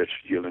 you'll read it,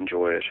 you'll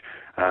enjoy it,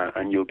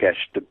 and you'll get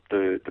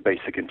the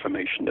basic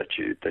information that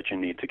you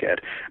need to get.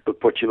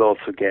 But what you'll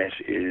also get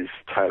is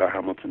Tyler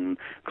Hamilton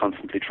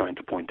constantly trying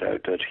to point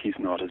out that he's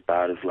not as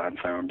bad as Lance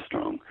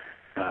Armstrong.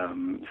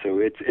 So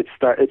it's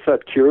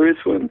that curious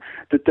one.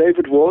 The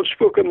David Walsh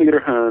book, on the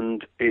other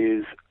hand,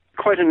 is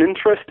quite an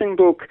interesting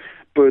book,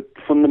 but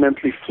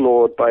fundamentally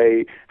flawed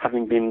by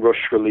having been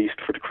rush released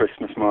for the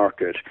Christmas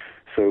market.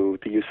 So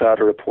the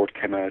USADA report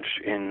came out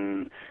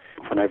in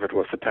whenever it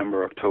was,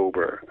 September,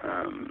 October.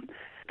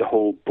 The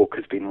whole book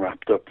has been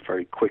wrapped up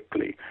very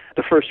quickly.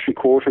 The first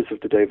 3/4 of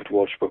the David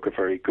Walsh book are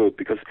very good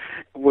because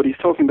what he's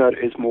talking about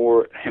is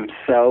more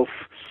himself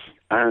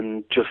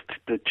and just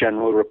the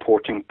general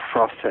reporting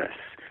process.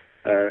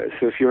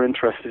 So if you're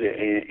interested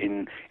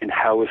in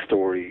how a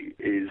story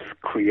is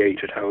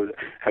created,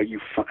 how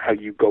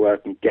you go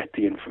out and get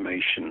the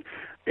information,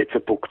 it's a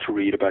book to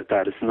read about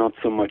that. It's not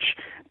so much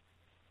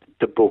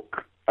the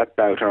book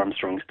about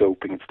Armstrong's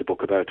doping, it's the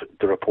book about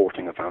the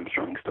reporting of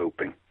Armstrong's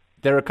doping.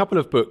 There are a couple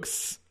of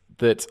books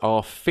that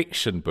are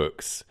fiction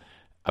books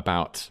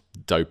about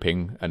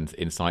doping and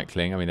in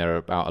cycling. I mean, there are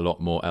about a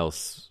lot more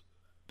else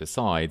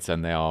besides,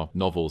 and they are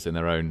novels in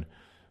their own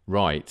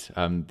right.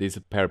 These are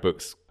a pair of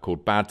books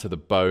called Bad to the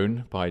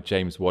Bone by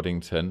James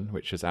Waddington,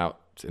 which was out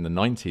in the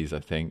 90s, I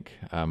think,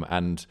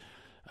 and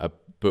a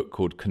book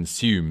called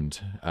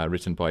Consumed,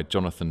 written by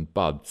Jonathan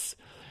Budds.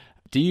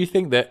 Do you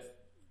think that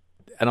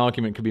an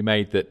argument could be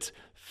made that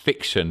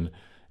fiction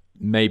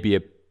may be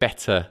a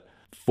better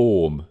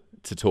form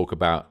to talk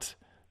about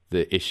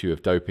the issue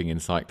of doping in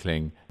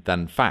cycling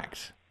than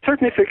fact.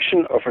 Certainly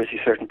fiction offers you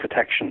certain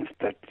protections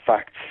that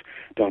facts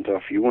don't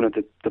offer you. One of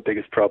the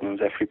biggest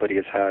problems everybody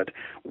has had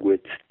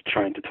with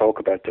trying to talk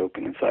about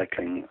doping in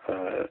cycling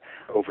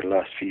over the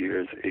last few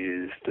years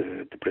is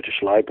the British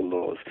libel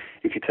laws.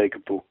 If you take a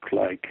book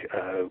like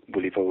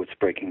Willie Voet's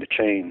Breaking the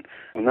Chain,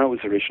 when that was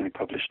originally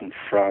published in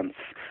France,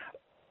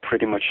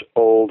 pretty much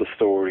all the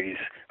stories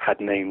had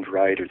named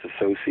riders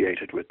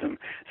associated with them.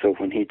 So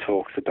when he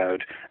talks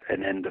about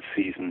an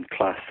end-of-season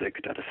classic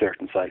that a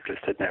certain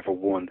cyclist had never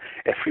won,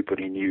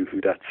 everybody knew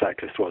who that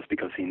cyclist was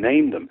because he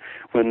named them.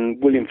 When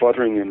William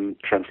Fotheringham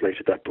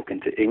translated that book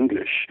into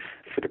English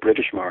for the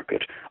British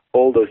market,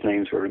 all those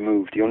names were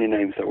removed. The only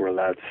names that were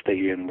allowed to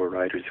stay in were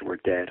riders who were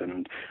dead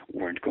and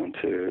weren't going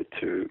to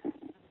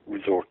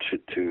resort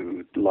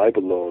to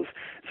libel laws,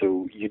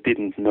 so you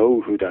didn't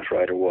know who that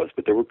rider was,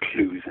 but there were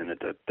clues in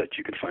it that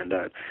you could find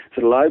out.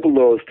 So the libel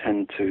laws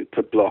tend to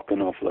block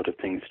an awful lot of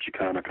things that you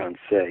can or can't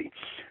say.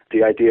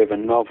 The idea of a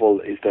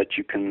novel is that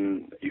you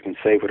can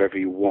say whatever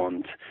you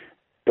want,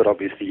 but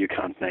obviously you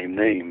can't name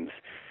names.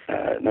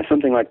 Now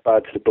something like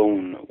Bad to the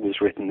Bone was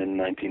written in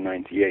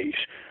 1998.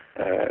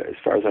 As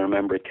far as I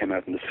remember, it came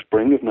out in the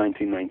spring of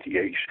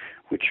 1998,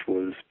 which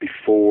was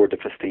before the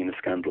Festina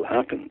scandal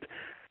happened.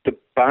 The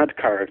bad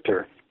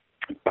character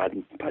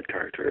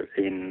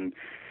in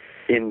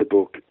the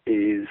book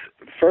is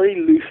very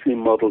loosely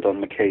modelled on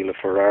Michela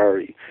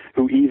Ferrari,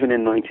 who even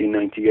in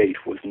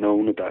 1998 was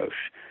known about.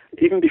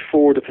 Even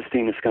before the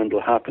Festina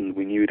scandal happened,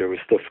 we knew there was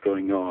stuff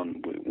going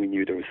on. We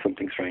knew there was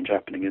something strange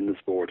happening in the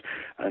sport.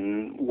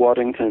 And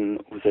Waddington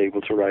was able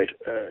to write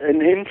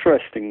an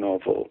interesting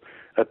novel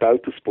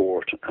about the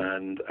sport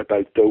and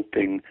about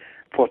doping,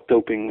 what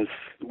doping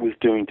was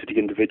doing to the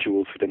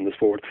individuals within the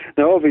sport.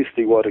 Now,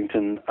 obviously,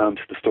 Waddington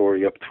amps the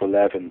story up to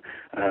 11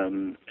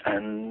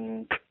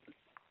 and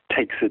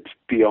takes it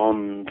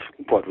beyond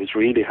what was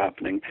really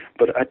happening.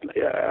 But at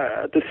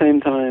the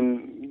same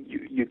time,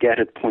 you get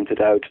it pointed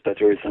out that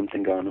there is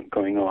something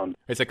going on.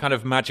 It's a kind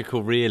of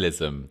magical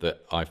realism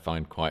that I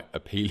find quite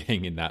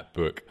appealing in that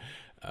book,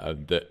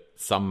 that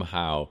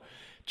somehow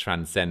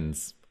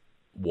transcends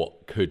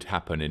what could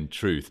happen in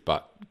truth,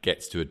 but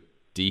gets to a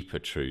deeper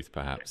truth,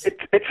 perhaps.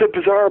 It's a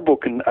bizarre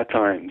book at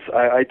times.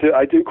 I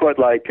do quite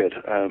like it.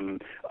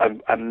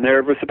 I'm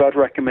nervous about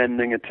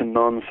recommending it to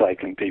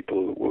non-cycling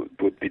people.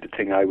 Would be the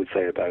thing I would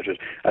say about it.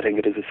 I think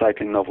it is a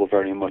cycling novel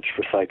very much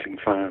for cycling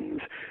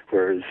fans.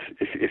 Whereas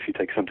if you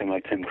take something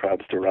like Tim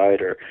Crabb's The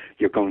Rider,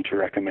 you're going to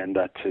recommend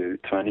that to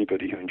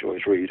anybody who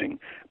enjoys reading.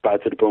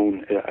 Bad to the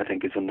Bone, I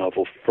think, is a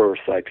novel for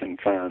cycling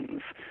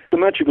fans. The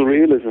magical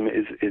realism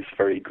is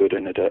very good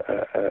in it,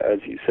 as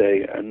you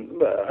say,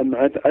 and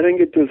I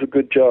think it does a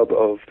good job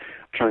of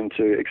trying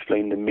to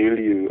explain the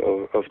milieu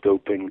of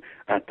doping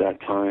at that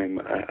time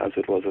as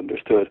it was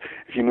understood.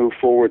 If you move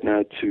forward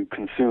now to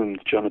Consumed,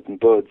 Jonathan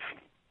Budd's,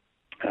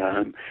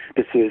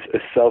 this is a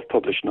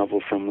self-published novel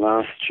from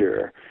last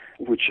year,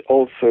 which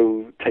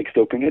also takes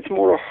doping. It's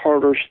more a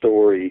horror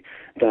story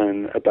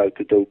than about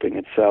the doping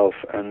itself.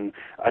 And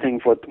I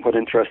think what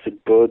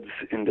interested Buds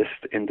in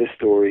this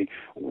story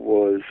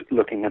was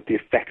looking at the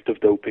effect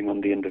of doping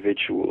on the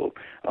individual,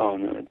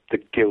 on the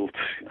guilt.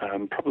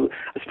 Probably,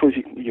 I suppose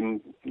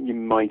you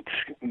might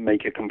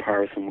make a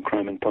comparison with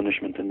Crime and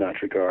Punishment in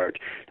that regard.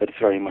 That it's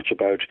very much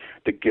about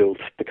the guilt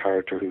the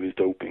character who is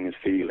doping is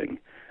feeling.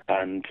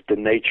 And the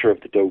nature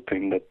of the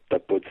doping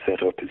that Bud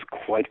set up is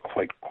quite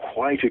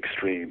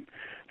extreme,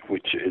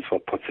 which is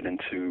what puts it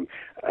into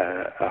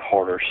a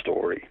horror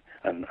story.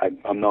 And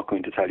I'm not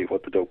going to tell you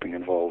what the doping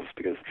involves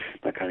because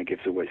that kind of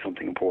gives away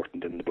something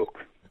important in the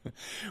book.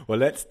 Well,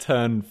 let's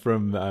turn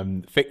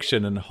from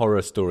fiction and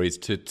horror stories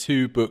to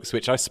two books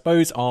which I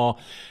suppose are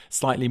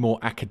slightly more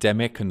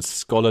academic and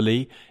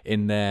scholarly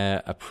in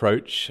their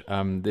approach.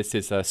 This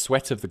is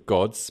Sweat of the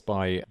Gods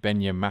by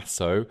Benya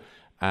Masso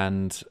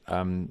and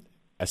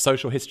A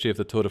Social History of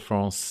the Tour de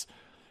France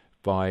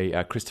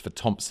by Christopher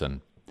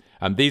Thompson.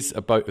 These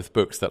are both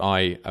books that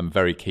I am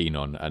very keen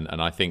on,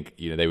 and I think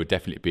they would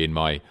definitely be in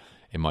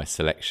my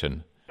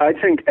selection. I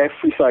think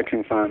every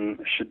cycling fan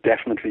should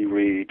definitely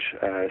read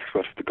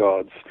Sweat of the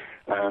Gods,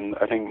 and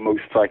I think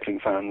most cycling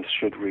fans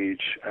should read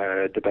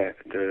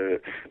the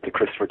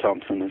Christopher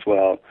Thompson as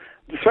well.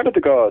 The Sweat of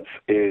the Gods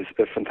is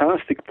a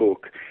fantastic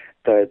book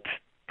that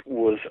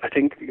was, I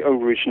think,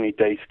 originally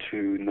dated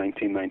to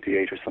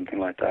 1998 or something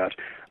like that,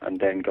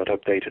 and then got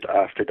updated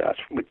after that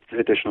with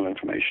additional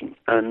information.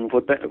 And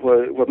what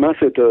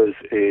Masso does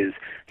is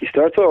he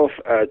starts off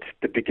at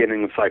the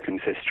beginning of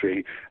cycling's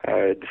history,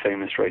 the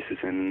famous races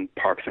in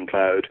Park St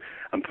Cloud,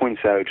 and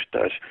points out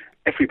that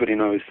everybody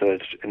knows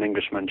that an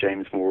Englishman,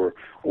 James Moore,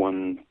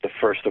 won the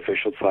first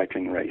official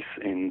cycling race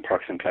in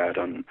Park St Cloud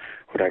on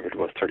whatever it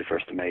was,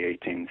 31st of May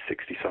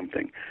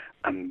 1860-something.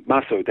 And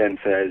Masso then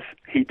says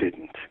he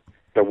didn't.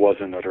 There was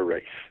another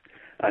race.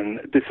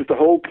 And this is the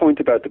whole point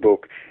about the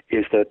book,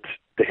 is that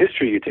the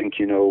history you think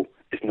you know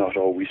is not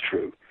always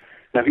true.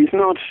 Now, he's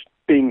not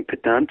being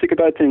pedantic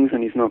about things,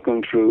 and he's not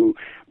going through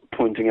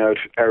pointing out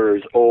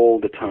errors all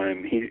the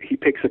time. He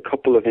picks a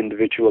couple of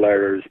individual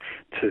errors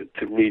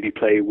to really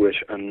play with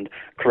and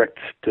correct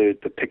the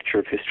picture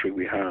of history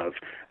we have.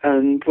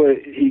 And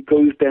he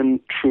goes then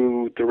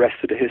through the rest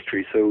of the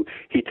history. So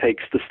he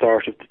takes the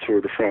start of the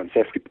Tour de France.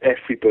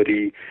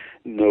 Everybody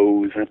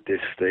knows at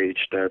this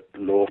stage that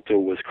Lotto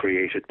was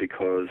created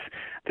because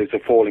there's a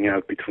falling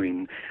out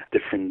between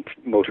different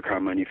motorcar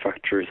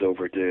manufacturers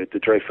over the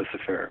Dreyfus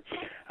affair,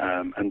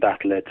 and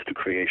that led to the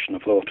creation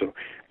of Lotto.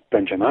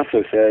 Benjamin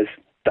Masso says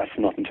that's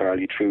not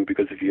entirely true,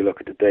 because if you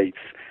look at the dates,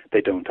 they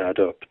don't add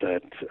up.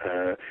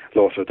 That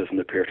Lotto doesn't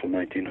appear till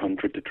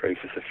 1900. The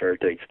Dreyfus affair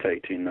dates to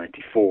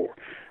 1894.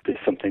 There's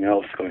something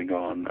else going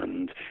on,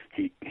 and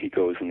he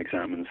goes and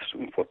examines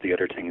what the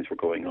other things were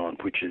going on,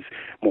 which is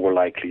more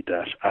likely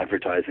that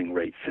advertising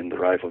rates in the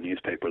rival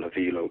newspaper La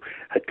Vilo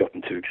had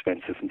gotten too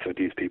expensive, and so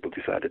these people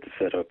decided to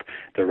set up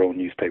their own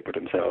newspaper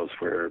themselves,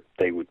 where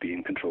they would be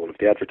in control of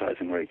the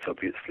advertising rates,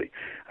 obviously.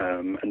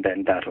 And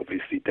then that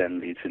obviously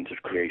then leads into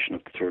the creation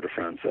of the Tour de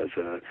France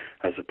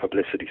as a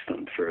publicity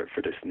stunt for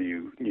this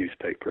new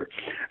newspaper.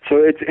 So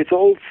it's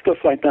all stuff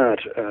like that.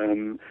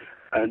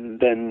 And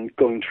then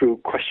going through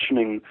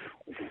questioning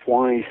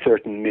why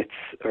certain myths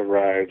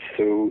arrive.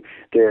 So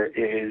there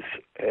is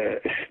a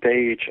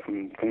stage,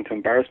 I'm going to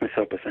embarrass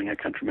myself by saying I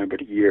can't remember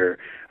the year,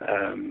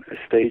 a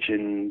stage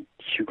in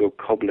Hugo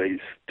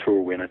Coblet's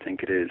Tour win, I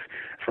think it is,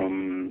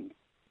 from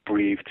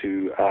Brive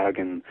to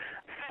Agen,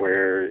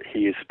 where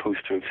he is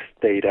supposed to have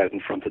stayed out in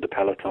front of the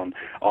peloton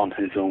on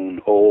his own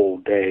all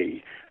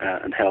day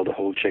and held the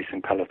whole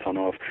chasing peloton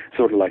off,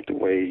 sort of like the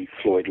way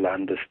Floyd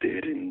Landis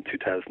did in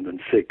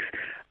 2006.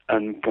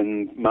 And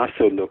when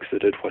Masso looks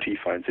at it, what he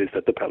finds is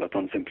that the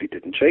peloton simply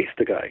didn't chase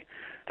the guy.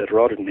 That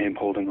rather than him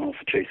holding off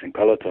a chasing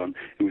peloton,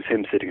 it was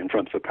him sitting in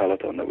front of a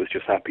peloton that was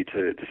just happy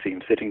to see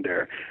him sitting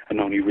there,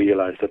 and only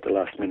realized at the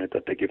last minute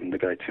that they'd given the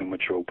guy too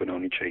much rope and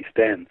only chased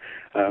then.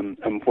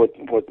 And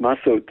what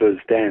Masso does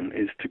then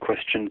is to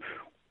question,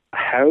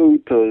 how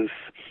does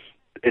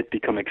it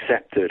become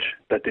accepted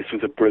that this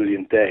was a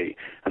brilliant day?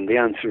 And the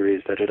answer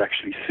is that it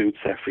actually suits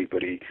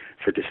everybody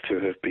for this to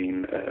have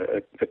been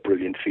a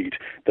brilliant feat.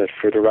 That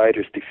for the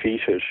riders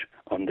defeated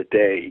on the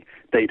day,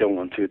 they don't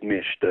want to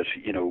admit that,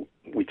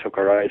 we took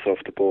our eyes off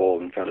the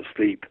ball and fell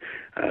asleep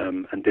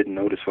and didn't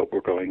notice what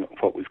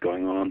was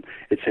going on.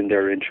 It's in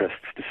their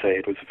interests to say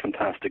it was a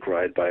fantastic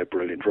ride by a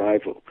brilliant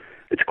rival.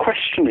 It's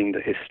questioning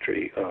the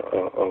history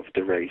of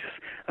the race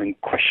and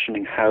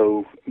questioning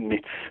how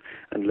myths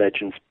and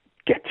legends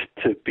get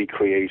to be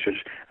created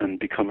and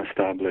become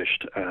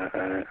established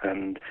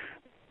and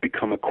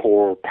become a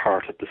core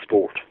part of the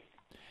sport.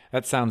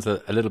 That sounds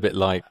a little bit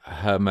like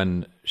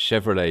Herman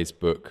Chevrolet's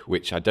book,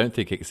 which I don't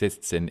think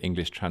exists in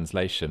English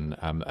translation.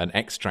 An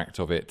extract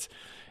of it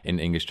in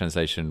English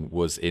translation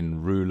was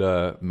in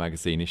Rouleur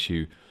magazine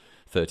issue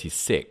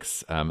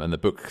 36, and the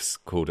book's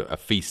called A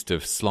Feast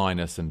of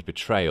Slyness and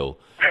Betrayal,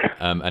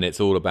 and it's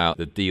all about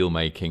the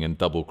deal-making and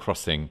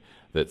double-crossing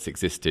that's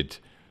existed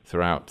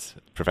throughout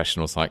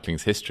professional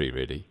cycling's history,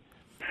 really.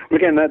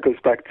 Again, that goes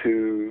back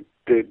to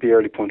the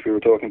early point we were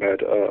talking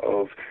about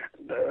of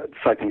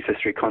cycling's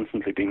history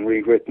constantly being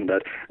rewritten,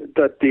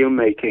 that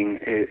deal-making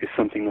is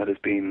something that has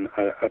been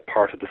a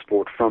part of the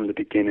sport from the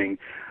beginning.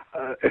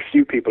 A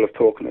few people have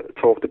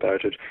talked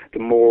about it. The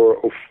more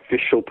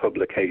official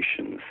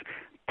publications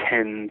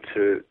tend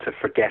to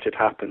forget it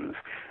happens,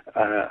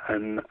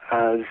 and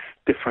as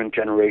different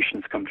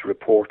generations come to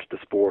report the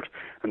sport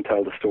and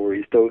tell the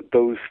stories,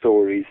 those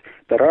stories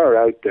that are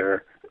out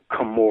there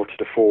come more to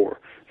the fore.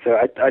 So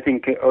I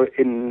think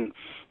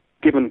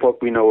given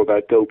what we know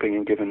about doping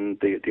and given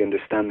the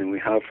understanding we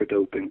have for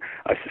doping,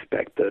 I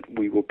suspect that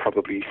we will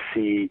probably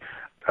see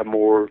a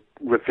more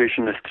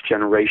revisionist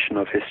generation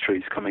of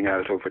histories coming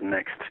out over the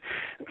next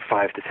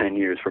 5 to 10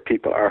 years, where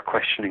people are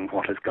questioning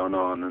what has gone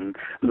on and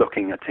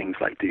looking at things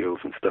like deals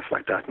and stuff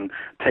like that, and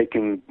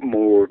taking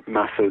more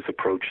Masso's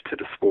approach to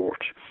the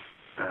sport,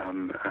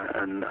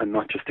 and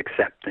not just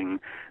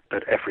accepting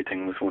that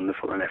everything was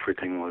wonderful and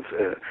everything was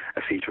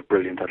a feat of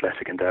brilliant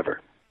athletic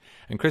endeavour.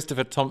 And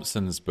Christopher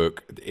Thompson's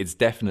book is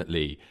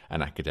definitely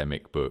an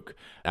academic book,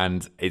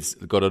 and it's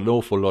got an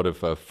awful lot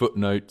of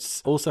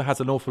footnotes, also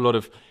has an awful lot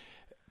of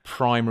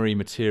primary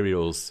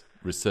materials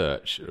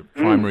research,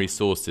 primary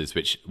sources,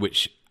 which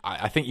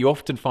I think you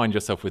often find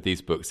yourself with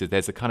these books, is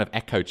there's a kind of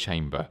echo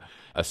chamber.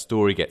 A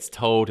story gets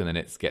told and then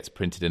it gets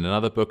printed in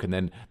another book, and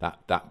then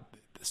that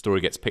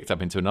story gets picked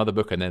up into another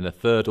book, and then a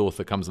third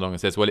author comes along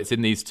and says, well, it's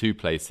in these two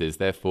places,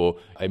 therefore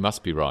it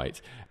must be right.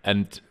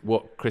 And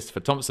what Christopher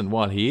Thompson,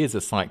 while he is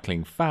a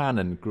cycling fan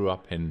and grew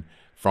up in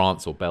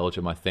France or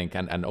Belgium, I think,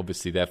 and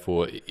obviously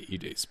therefore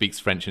he speaks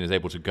French and is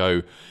able to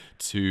go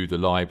to the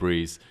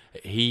libraries,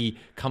 he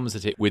comes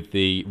at it with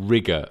the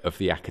rigour of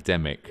the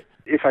academic.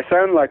 If I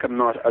sound like I'm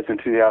not as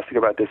enthusiastic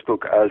about this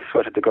book as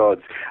Sweat of the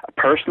Gods,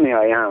 personally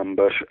I am,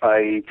 but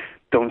I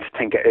don't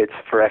think it's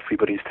for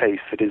everybody's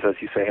taste. It is, as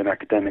you say, an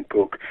academic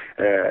book.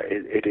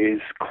 It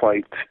is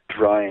quite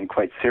dry and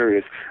quite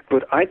serious,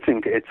 but I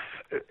think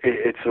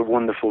it's a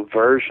wonderful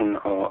version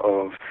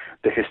of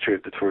the history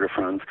of the Tour de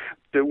France.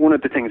 one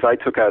of the things I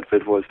took out of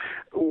it was,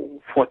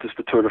 what does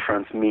the Tour de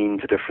France mean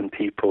to different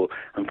people,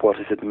 and what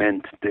has it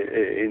meant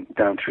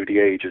down through the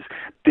ages?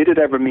 Did it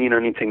ever mean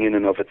anything in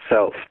and of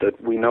itself?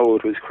 That we know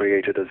it was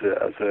created as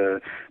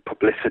a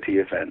publicity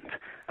event,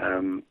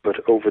 but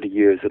over the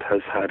years it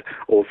has had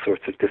all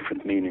sorts of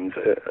different meanings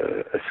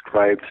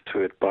ascribed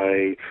to it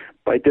by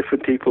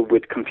different people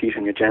with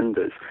competing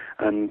agendas.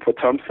 And what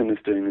Thompson is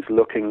doing is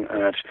looking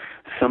at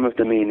some of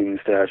the meanings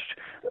that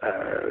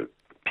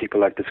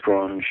people like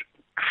Desgrange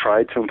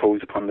tried to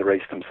impose upon the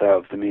race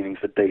themselves, the meanings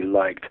that they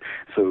liked.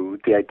 So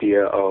the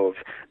idea of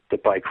the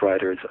bike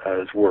riders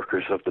as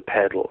workers of the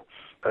pedal,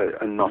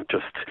 and not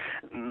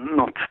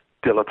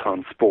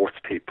dilettante sports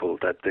people,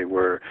 that they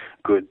were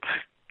good,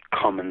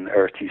 common,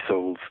 earthy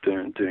souls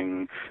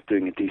doing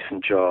a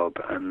decent job,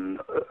 and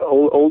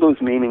all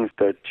those meanings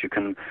that you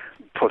can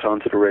put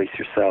onto the race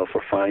yourself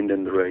or find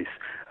in the race.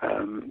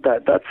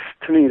 That's,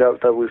 to me,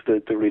 that was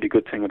the really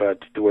good thing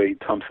about the way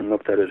Thompson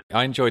looked at it.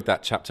 I enjoyed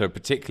that chapter,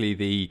 particularly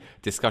the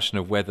discussion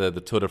of whether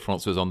the Tour de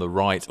France was on the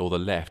right or the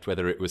left,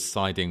 whether it was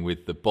siding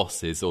with the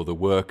bosses or the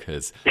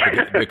workers,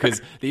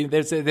 because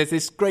there's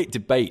this great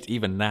debate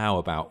even now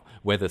about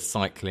whether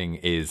cycling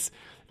is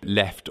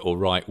left or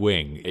right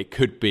wing. It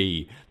could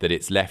be that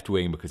it's left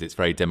wing because it's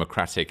very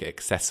democratic,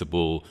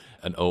 accessible,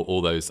 and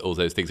all those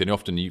things. And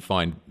often you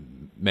find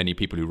many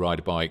people who ride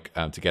a bike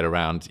to get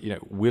around,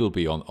 will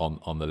be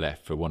on the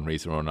left for one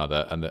reason or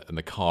another, and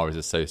the car is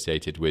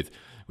associated with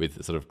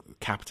sort of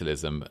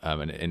capitalism.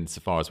 And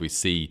insofar as we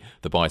see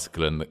the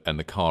bicycle and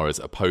the car as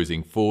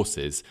opposing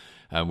forces,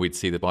 we'd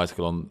see the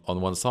bicycle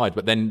on one side.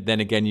 But then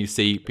again, you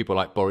see people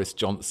like Boris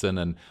Johnson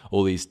and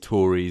all these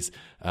Tories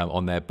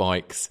on their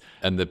bikes,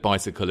 and the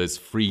bicycle as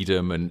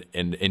freedom and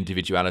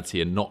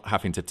individuality, and not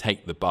having to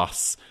take the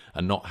bus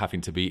and not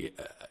having to be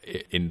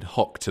in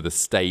hock to the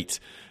state,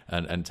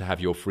 and to have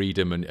your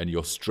freedom and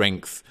your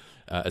strength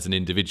as an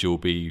individual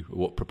be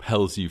what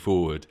propels you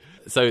forward.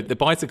 So the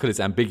bicycle is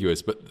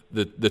ambiguous, but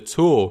the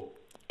Tour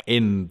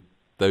in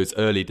those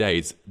early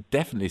days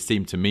definitely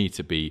seemed to me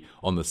to be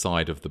on the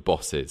side of the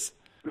bosses.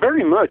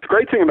 Very much. The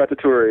great thing about the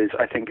Tour is,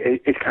 I think,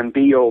 it can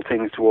be all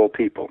things to all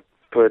people.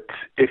 But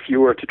if you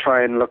were to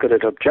try and look at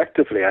it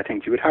objectively, I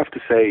think you would have to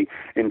say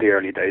in the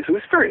early days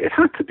it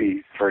had to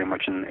be very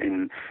much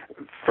in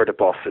for the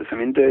bosses. I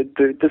mean,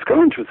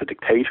 Desgrange was a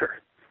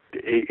dictator.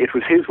 It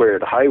was his way or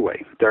the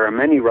highway. There are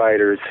many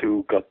riders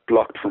who got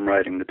blocked from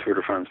riding the Tour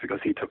de France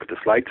because he took a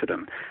dislike to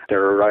them.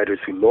 There are riders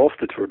who lost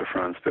the Tour de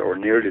France, or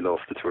nearly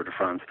lost the Tour de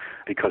France,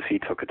 because he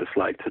took a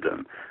dislike to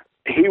them.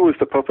 He was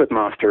the puppet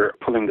master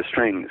pulling the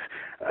strings,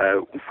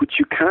 which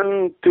you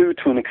can do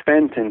to an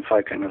extent in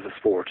cycling as a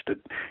sport, that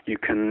you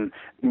can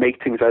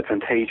make things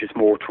advantageous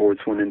more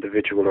towards one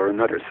individual or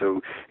another.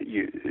 So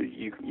you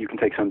can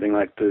take something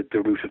like the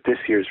route of this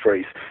year's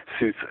race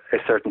suits a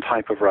certain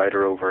type of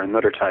rider over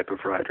another type of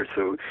rider.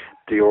 So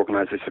the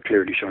organisers are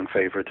clearly showing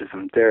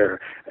favouritism there.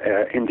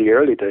 In the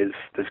early days,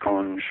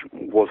 Desgrange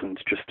wasn't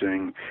just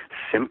doing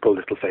simple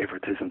little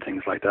favouritism,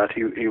 things like that.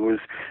 He was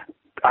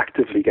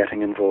actively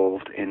getting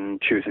involved in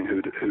choosing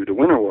who the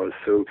winner was.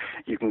 So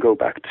you can go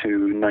back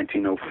to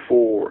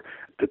 1904,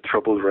 the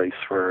Trouble race,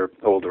 where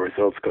all the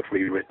results got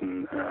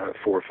rewritten 4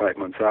 or 5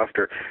 months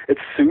after. It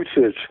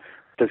suited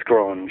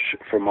Desgrange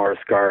for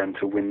Maurice Garin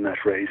to win that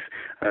race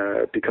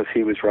because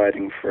he was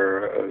riding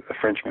for a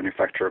French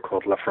manufacturer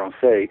called La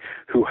Française,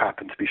 who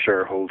happened to be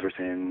shareholders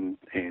in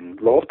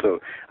Lotto,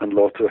 and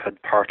Lotto had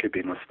partly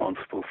been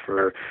responsible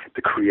for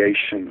the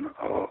creation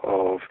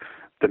of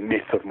the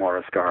myth of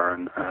Maurice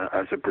Garin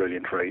as a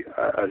brilliant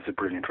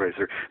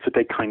racer. So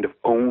they kind of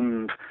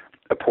owned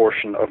a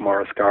portion of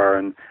Maurice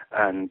Garin,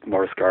 and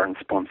Maurice Garin's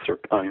sponsor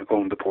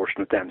owned a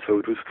portion of them. So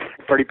it was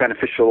very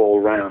beneficial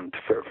all round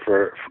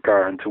for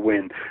Garin to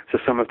win. So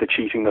some of the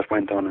cheating that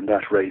went on in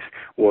that race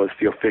was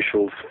the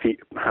officials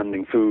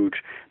handing food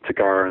to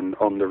Garin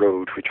on the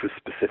road, which was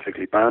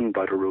specifically banned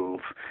by the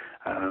rules.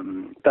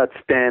 That's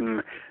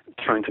them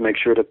trying to make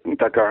sure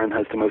that Garin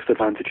has the most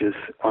advantages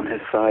on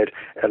his side,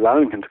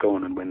 allowing him to go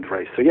on and win the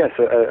race. So yes,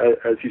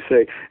 as you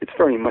say, it's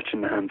very much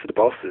in the hands of the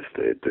bosses.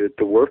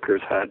 The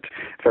workers had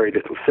very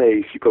little say.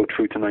 If you go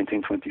through to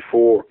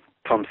 1924,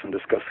 Thompson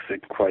discusses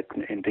it quite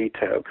in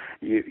detail.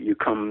 You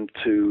come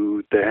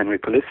to the Henry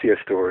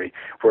Policia story,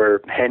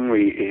 where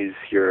Henry is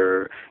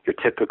your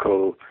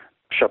typical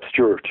shop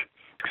steward,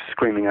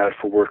 screaming out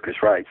for workers'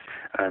 rights,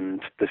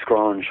 and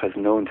Desgrange has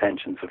no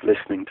intentions of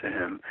listening to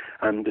him,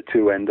 and the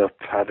two end up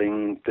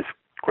having this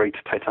great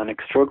titanic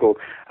struggle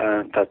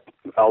that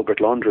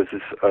Albert Londres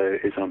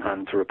is on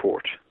hand to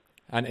report.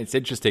 And it's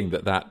interesting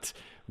that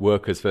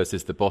workers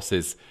versus the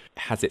bosses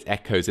has its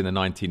echoes in the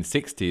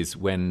 1960s,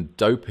 when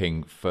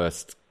doping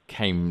first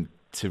came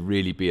to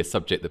really be a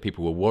subject that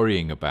people were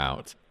worrying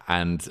about,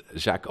 and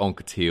Jacques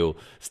Anquetil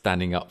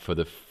standing up for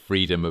the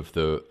freedom of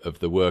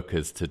the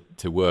workers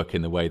to work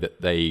in the way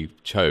that they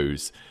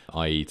chose,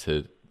 i.e.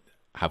 to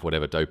have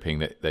whatever doping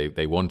that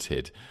they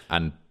wanted,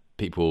 and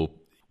people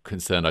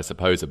concerned, I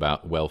suppose,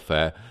 about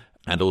welfare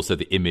and also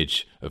the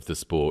image of the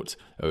sport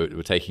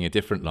were taking a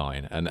different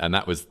line, and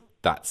that was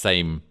that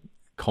same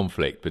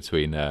conflict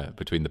between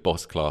the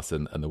boss class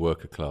and the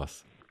worker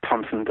class.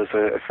 Thompson does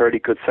a fairly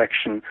good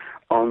section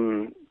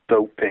on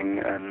doping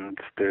and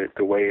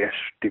the way it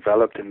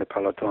developed in the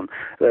peloton.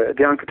 The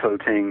Anquetil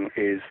thing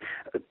is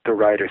the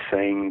rider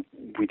saying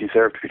we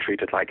deserve to be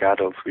treated like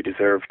adults, we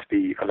deserve to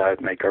be allowed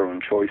to make our own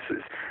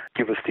choices.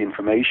 Give us the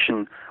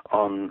information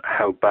on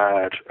how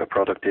bad a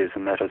product is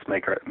and let us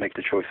make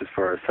the choices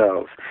for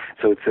ourselves.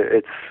 So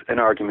it's an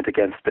argument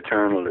against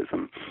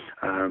paternalism,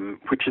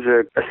 which is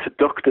a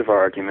seductive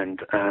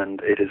argument,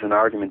 and it is an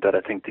argument that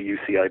I think the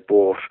UCI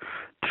bought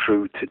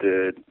through to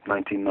the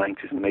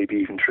 1990s and maybe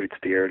even through to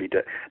the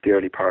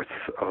early parts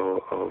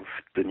of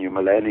the new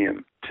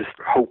millennium. Just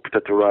hope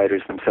that the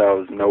riders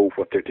themselves know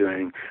what they're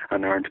doing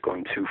and aren't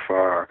going too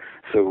far.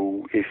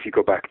 So if you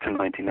go back to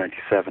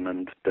 1997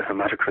 and the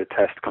hematocrit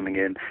test coming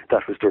in,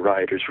 that was the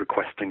riders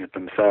requesting it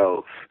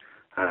themselves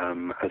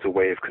as a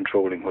way of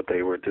controlling what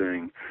they were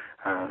doing.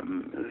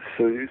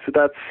 So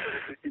that's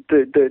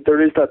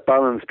there is that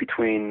balance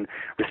between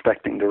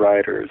respecting the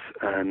riders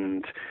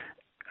and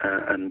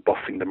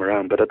bossing them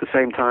around, but at the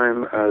same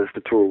time as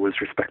the Tour was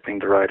respecting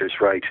the riders'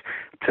 right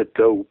to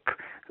dope,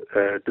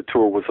 the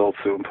Tour was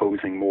also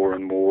imposing more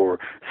and more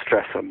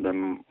stress on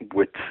them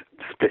with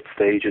split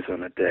stages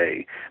on a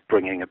day,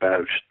 bringing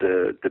about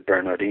the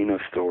Bernardino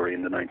story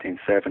in the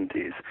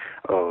 1970s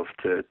of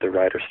the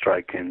rider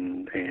strike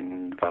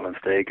in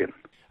Wallenstegen.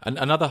 And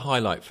another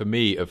highlight for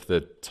me of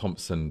the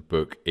Thompson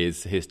book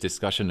is his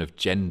discussion of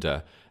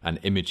gender and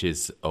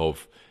images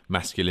of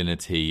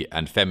masculinity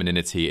and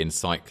femininity in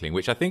cycling,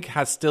 which I think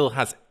still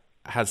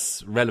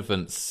has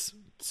relevance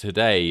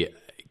today,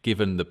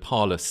 given the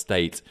parlous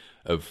state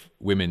of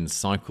women's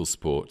cycle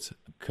sport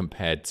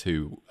compared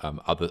to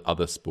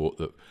other sport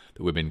that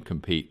women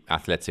compete,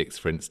 athletics,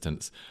 for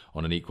instance,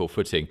 on an equal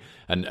footing,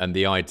 and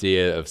the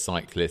idea of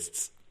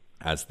cyclists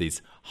as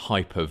these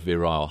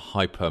hyper-virile,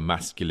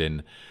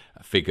 hyper-masculine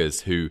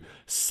figures who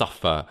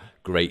suffer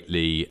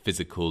greatly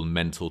physical,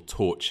 mental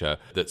torture,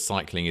 that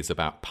cycling is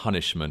about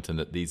punishment and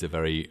that these are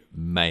very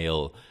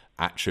male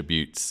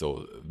attributes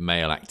or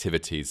male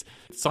activities.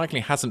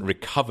 Cycling hasn't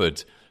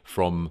recovered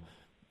from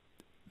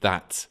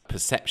that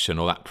perception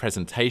or that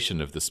presentation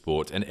of the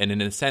sport. And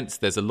in a sense,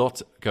 there's a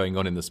lot going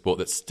on in the sport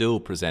that still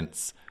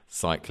presents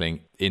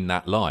cycling in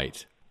that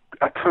light.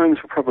 At times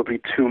we're probably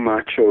too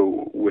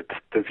macho with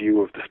the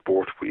view of the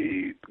sport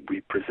we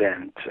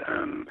present.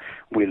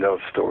 We love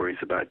stories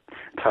about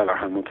Tyler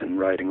Hamilton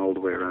riding all the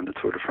way around the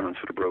Tour de France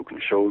with a broken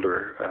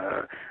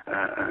shoulder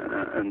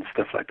and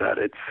stuff like that.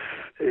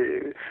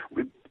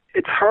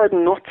 It's hard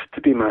not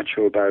to be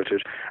macho about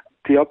it.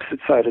 The opposite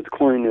side of the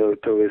coin,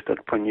 though, is that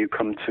when you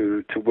come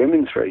to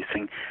women's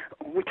racing,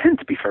 we tend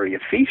to be very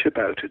effete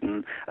about it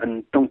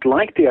and don't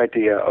like the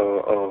idea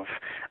of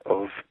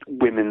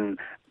women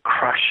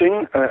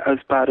crashing as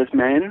bad as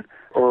men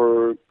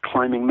or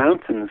climbing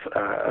mountains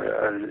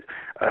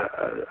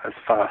as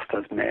fast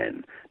as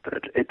men.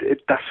 That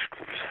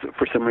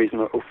for some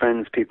reason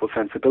offends people's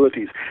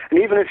sensibilities.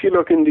 And even if you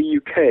look in the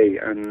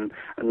UK and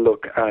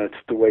look at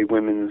the way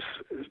women's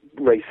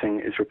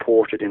racing is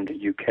reported in the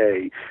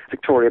UK,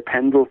 Victoria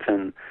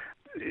Pendleton,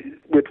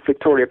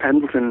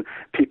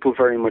 people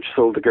very much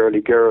sold the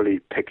girly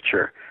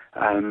picture.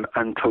 And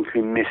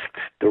totally missed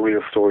the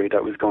real story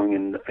that was going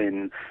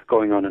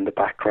on in the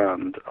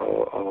background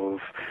of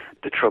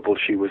the trouble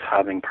she was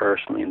having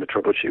personally and the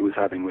trouble she was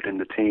having within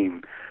the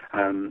team.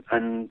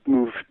 And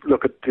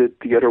look at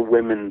the other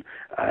women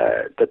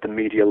that the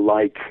media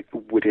like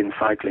within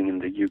cycling in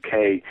the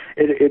UK.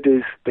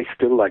 They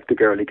still like the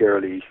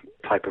girly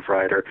type of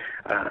rider,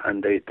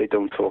 and they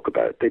don't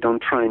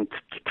try and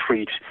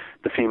treat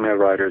the female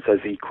riders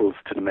as equals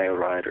to the male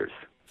riders.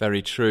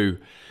 Very true.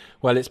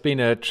 Well, it's been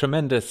a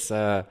tremendous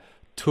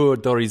tour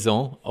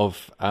d'horizon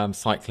of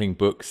cycling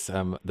books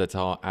that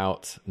are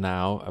out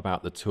now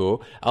about the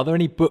Tour. Are there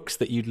any books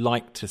that you'd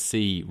like to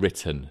see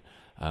written,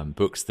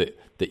 books that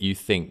you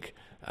think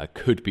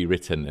could be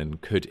written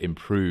and could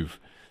improve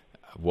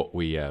what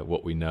we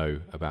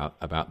know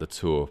about the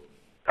Tour?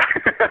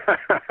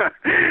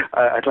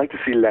 I'd like to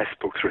see less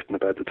books written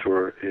about the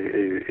Tour.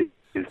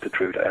 Is the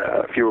truth.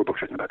 Fewer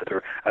books written about the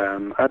Tour.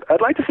 I'd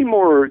like to see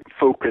more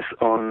focus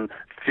on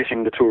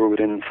fitting the Tour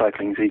within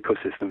cycling's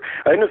ecosystem.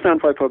 I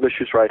understand why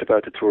publishers write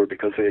about the Tour,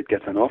 because it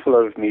gets an awful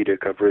lot of media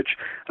coverage,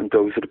 and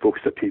those are the books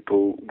that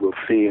people will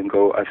see and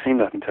go, I've seen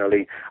that in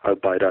telly, I'll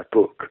buy that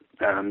book.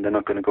 They're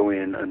not going to go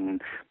in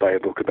and buy a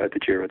book about the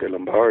Giro de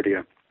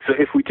Lombardia. So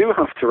if we do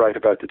have to write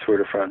about the Tour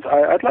de France,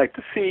 I'd like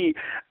to see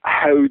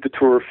how the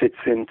Tour fits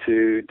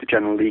into the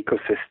general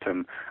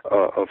ecosystem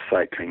of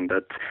cycling,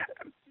 that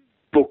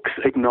books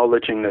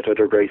acknowledging that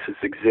other races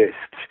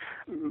exist.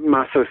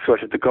 Masso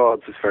Sweat of the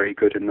Gods is very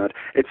good in that.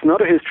 It's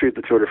not a history of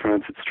the Tour de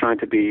France, it's trying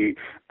to be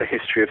a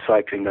history of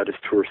cycling that is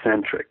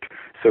Tour-centric.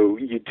 So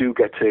you do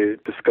get to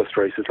discuss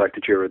races like the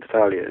Giro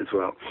d'Italia as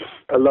well.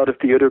 A lot of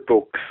the other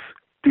books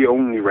the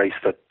only race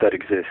that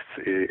exists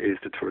is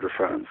the Tour de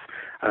France.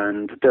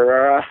 And there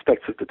are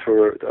aspects of the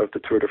Tour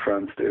de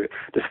France, the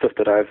stuff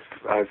that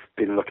I've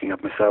been looking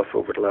at myself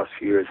over the last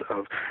few years,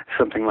 of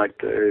something like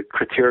the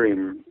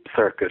criterium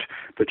circuit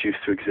that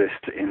used to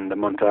exist in the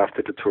month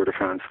after the Tour de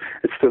France.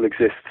 It still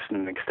exists to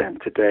an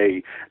extent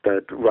today,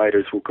 that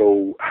riders will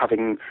go,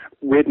 having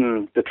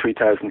ridden the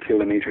 3,000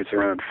 kilometres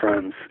around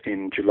France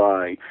in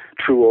July,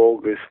 through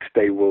August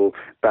they will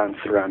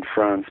bounce around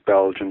France,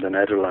 Belgium, the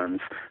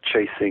Netherlands,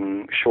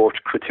 chasing short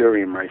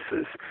criterium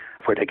races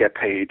where they get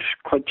paid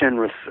quite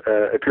generous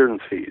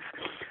appearance fees.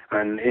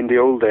 And in the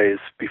old days,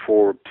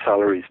 before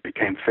salaries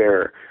became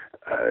fair,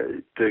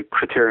 the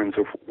criteriums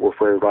were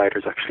where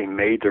riders actually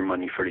made their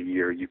money for the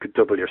year. You could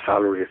double your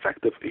salary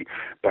effectively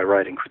by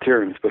riding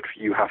criteriums, but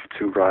you have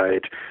to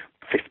ride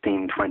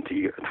 15,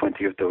 20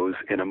 of those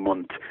in a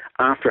month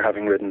after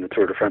having ridden the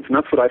Tour de France. And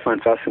that's what I find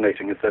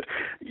fascinating, is that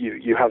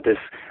you have this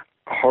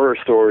horror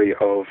story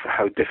of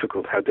how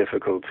difficult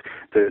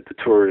the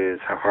Tour is,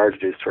 how hard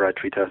it is to ride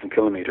 3,000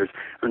 kilometres,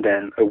 and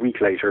then a week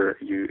later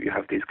you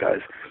have these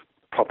guys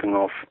popping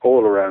off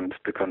all around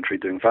the country,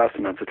 doing vast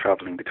amounts of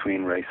travelling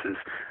between races,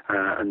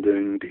 and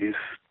doing these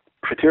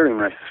criterium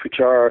races, which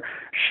are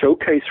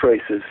showcase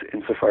races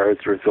insofar as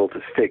the result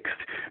is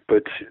fixed,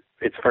 but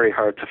it's very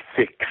hard to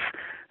fix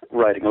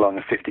riding along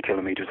at 50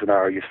 kilometres an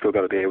hour. You've still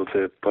got to be able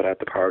to put out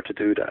the power to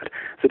do that.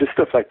 So there's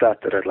stuff like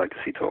that I'd like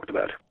to see talked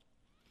about.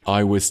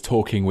 I was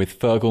talking with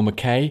Fergal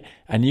McKay,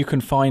 and you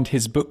can find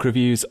his book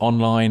reviews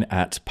online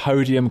at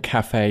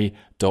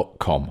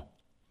podiumcafe.com.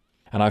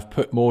 And I've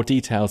put more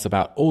details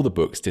about all the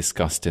books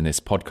discussed in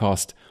this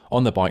podcast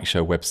on the Bike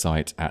Show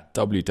website at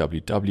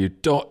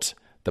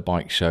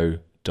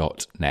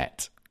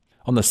www.thebikeshow.net.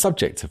 On the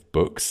subject of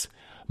books,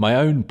 my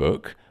own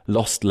book,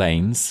 Lost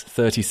Lanes,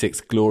 36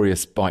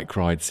 Glorious Bike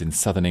Rides in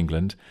Southern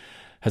England,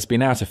 has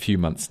been out a few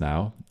months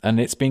now, and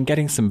it's been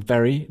getting some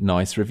very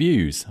nice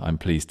reviews, I'm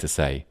pleased to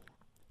say.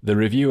 The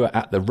reviewer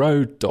at the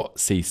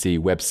road.cc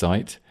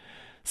website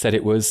said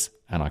it was,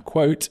 and I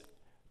quote,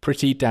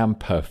 pretty damn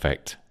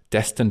perfect,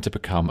 destined to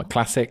become a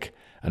classic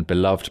and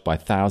beloved by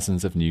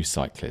thousands of new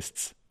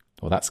cyclists.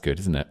 Well, that's good,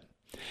 isn't it?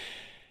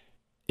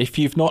 If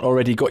you've not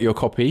already got your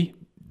copy,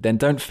 then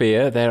don't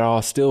fear, there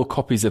are still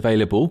copies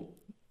available.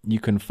 You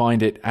can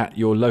find it at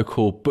your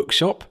local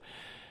bookshop,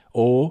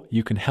 or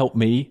you can help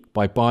me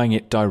by buying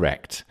it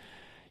direct.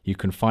 You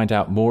can find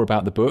out more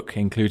about the book,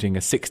 including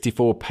a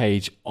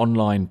 64-page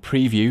online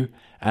preview,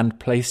 and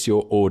place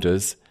your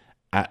orders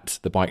at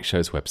the Bike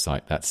Show's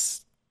website.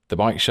 That's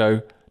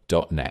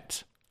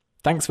thebikeshow.net.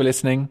 Thanks for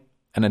listening,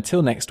 and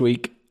until next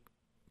week,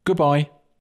 goodbye.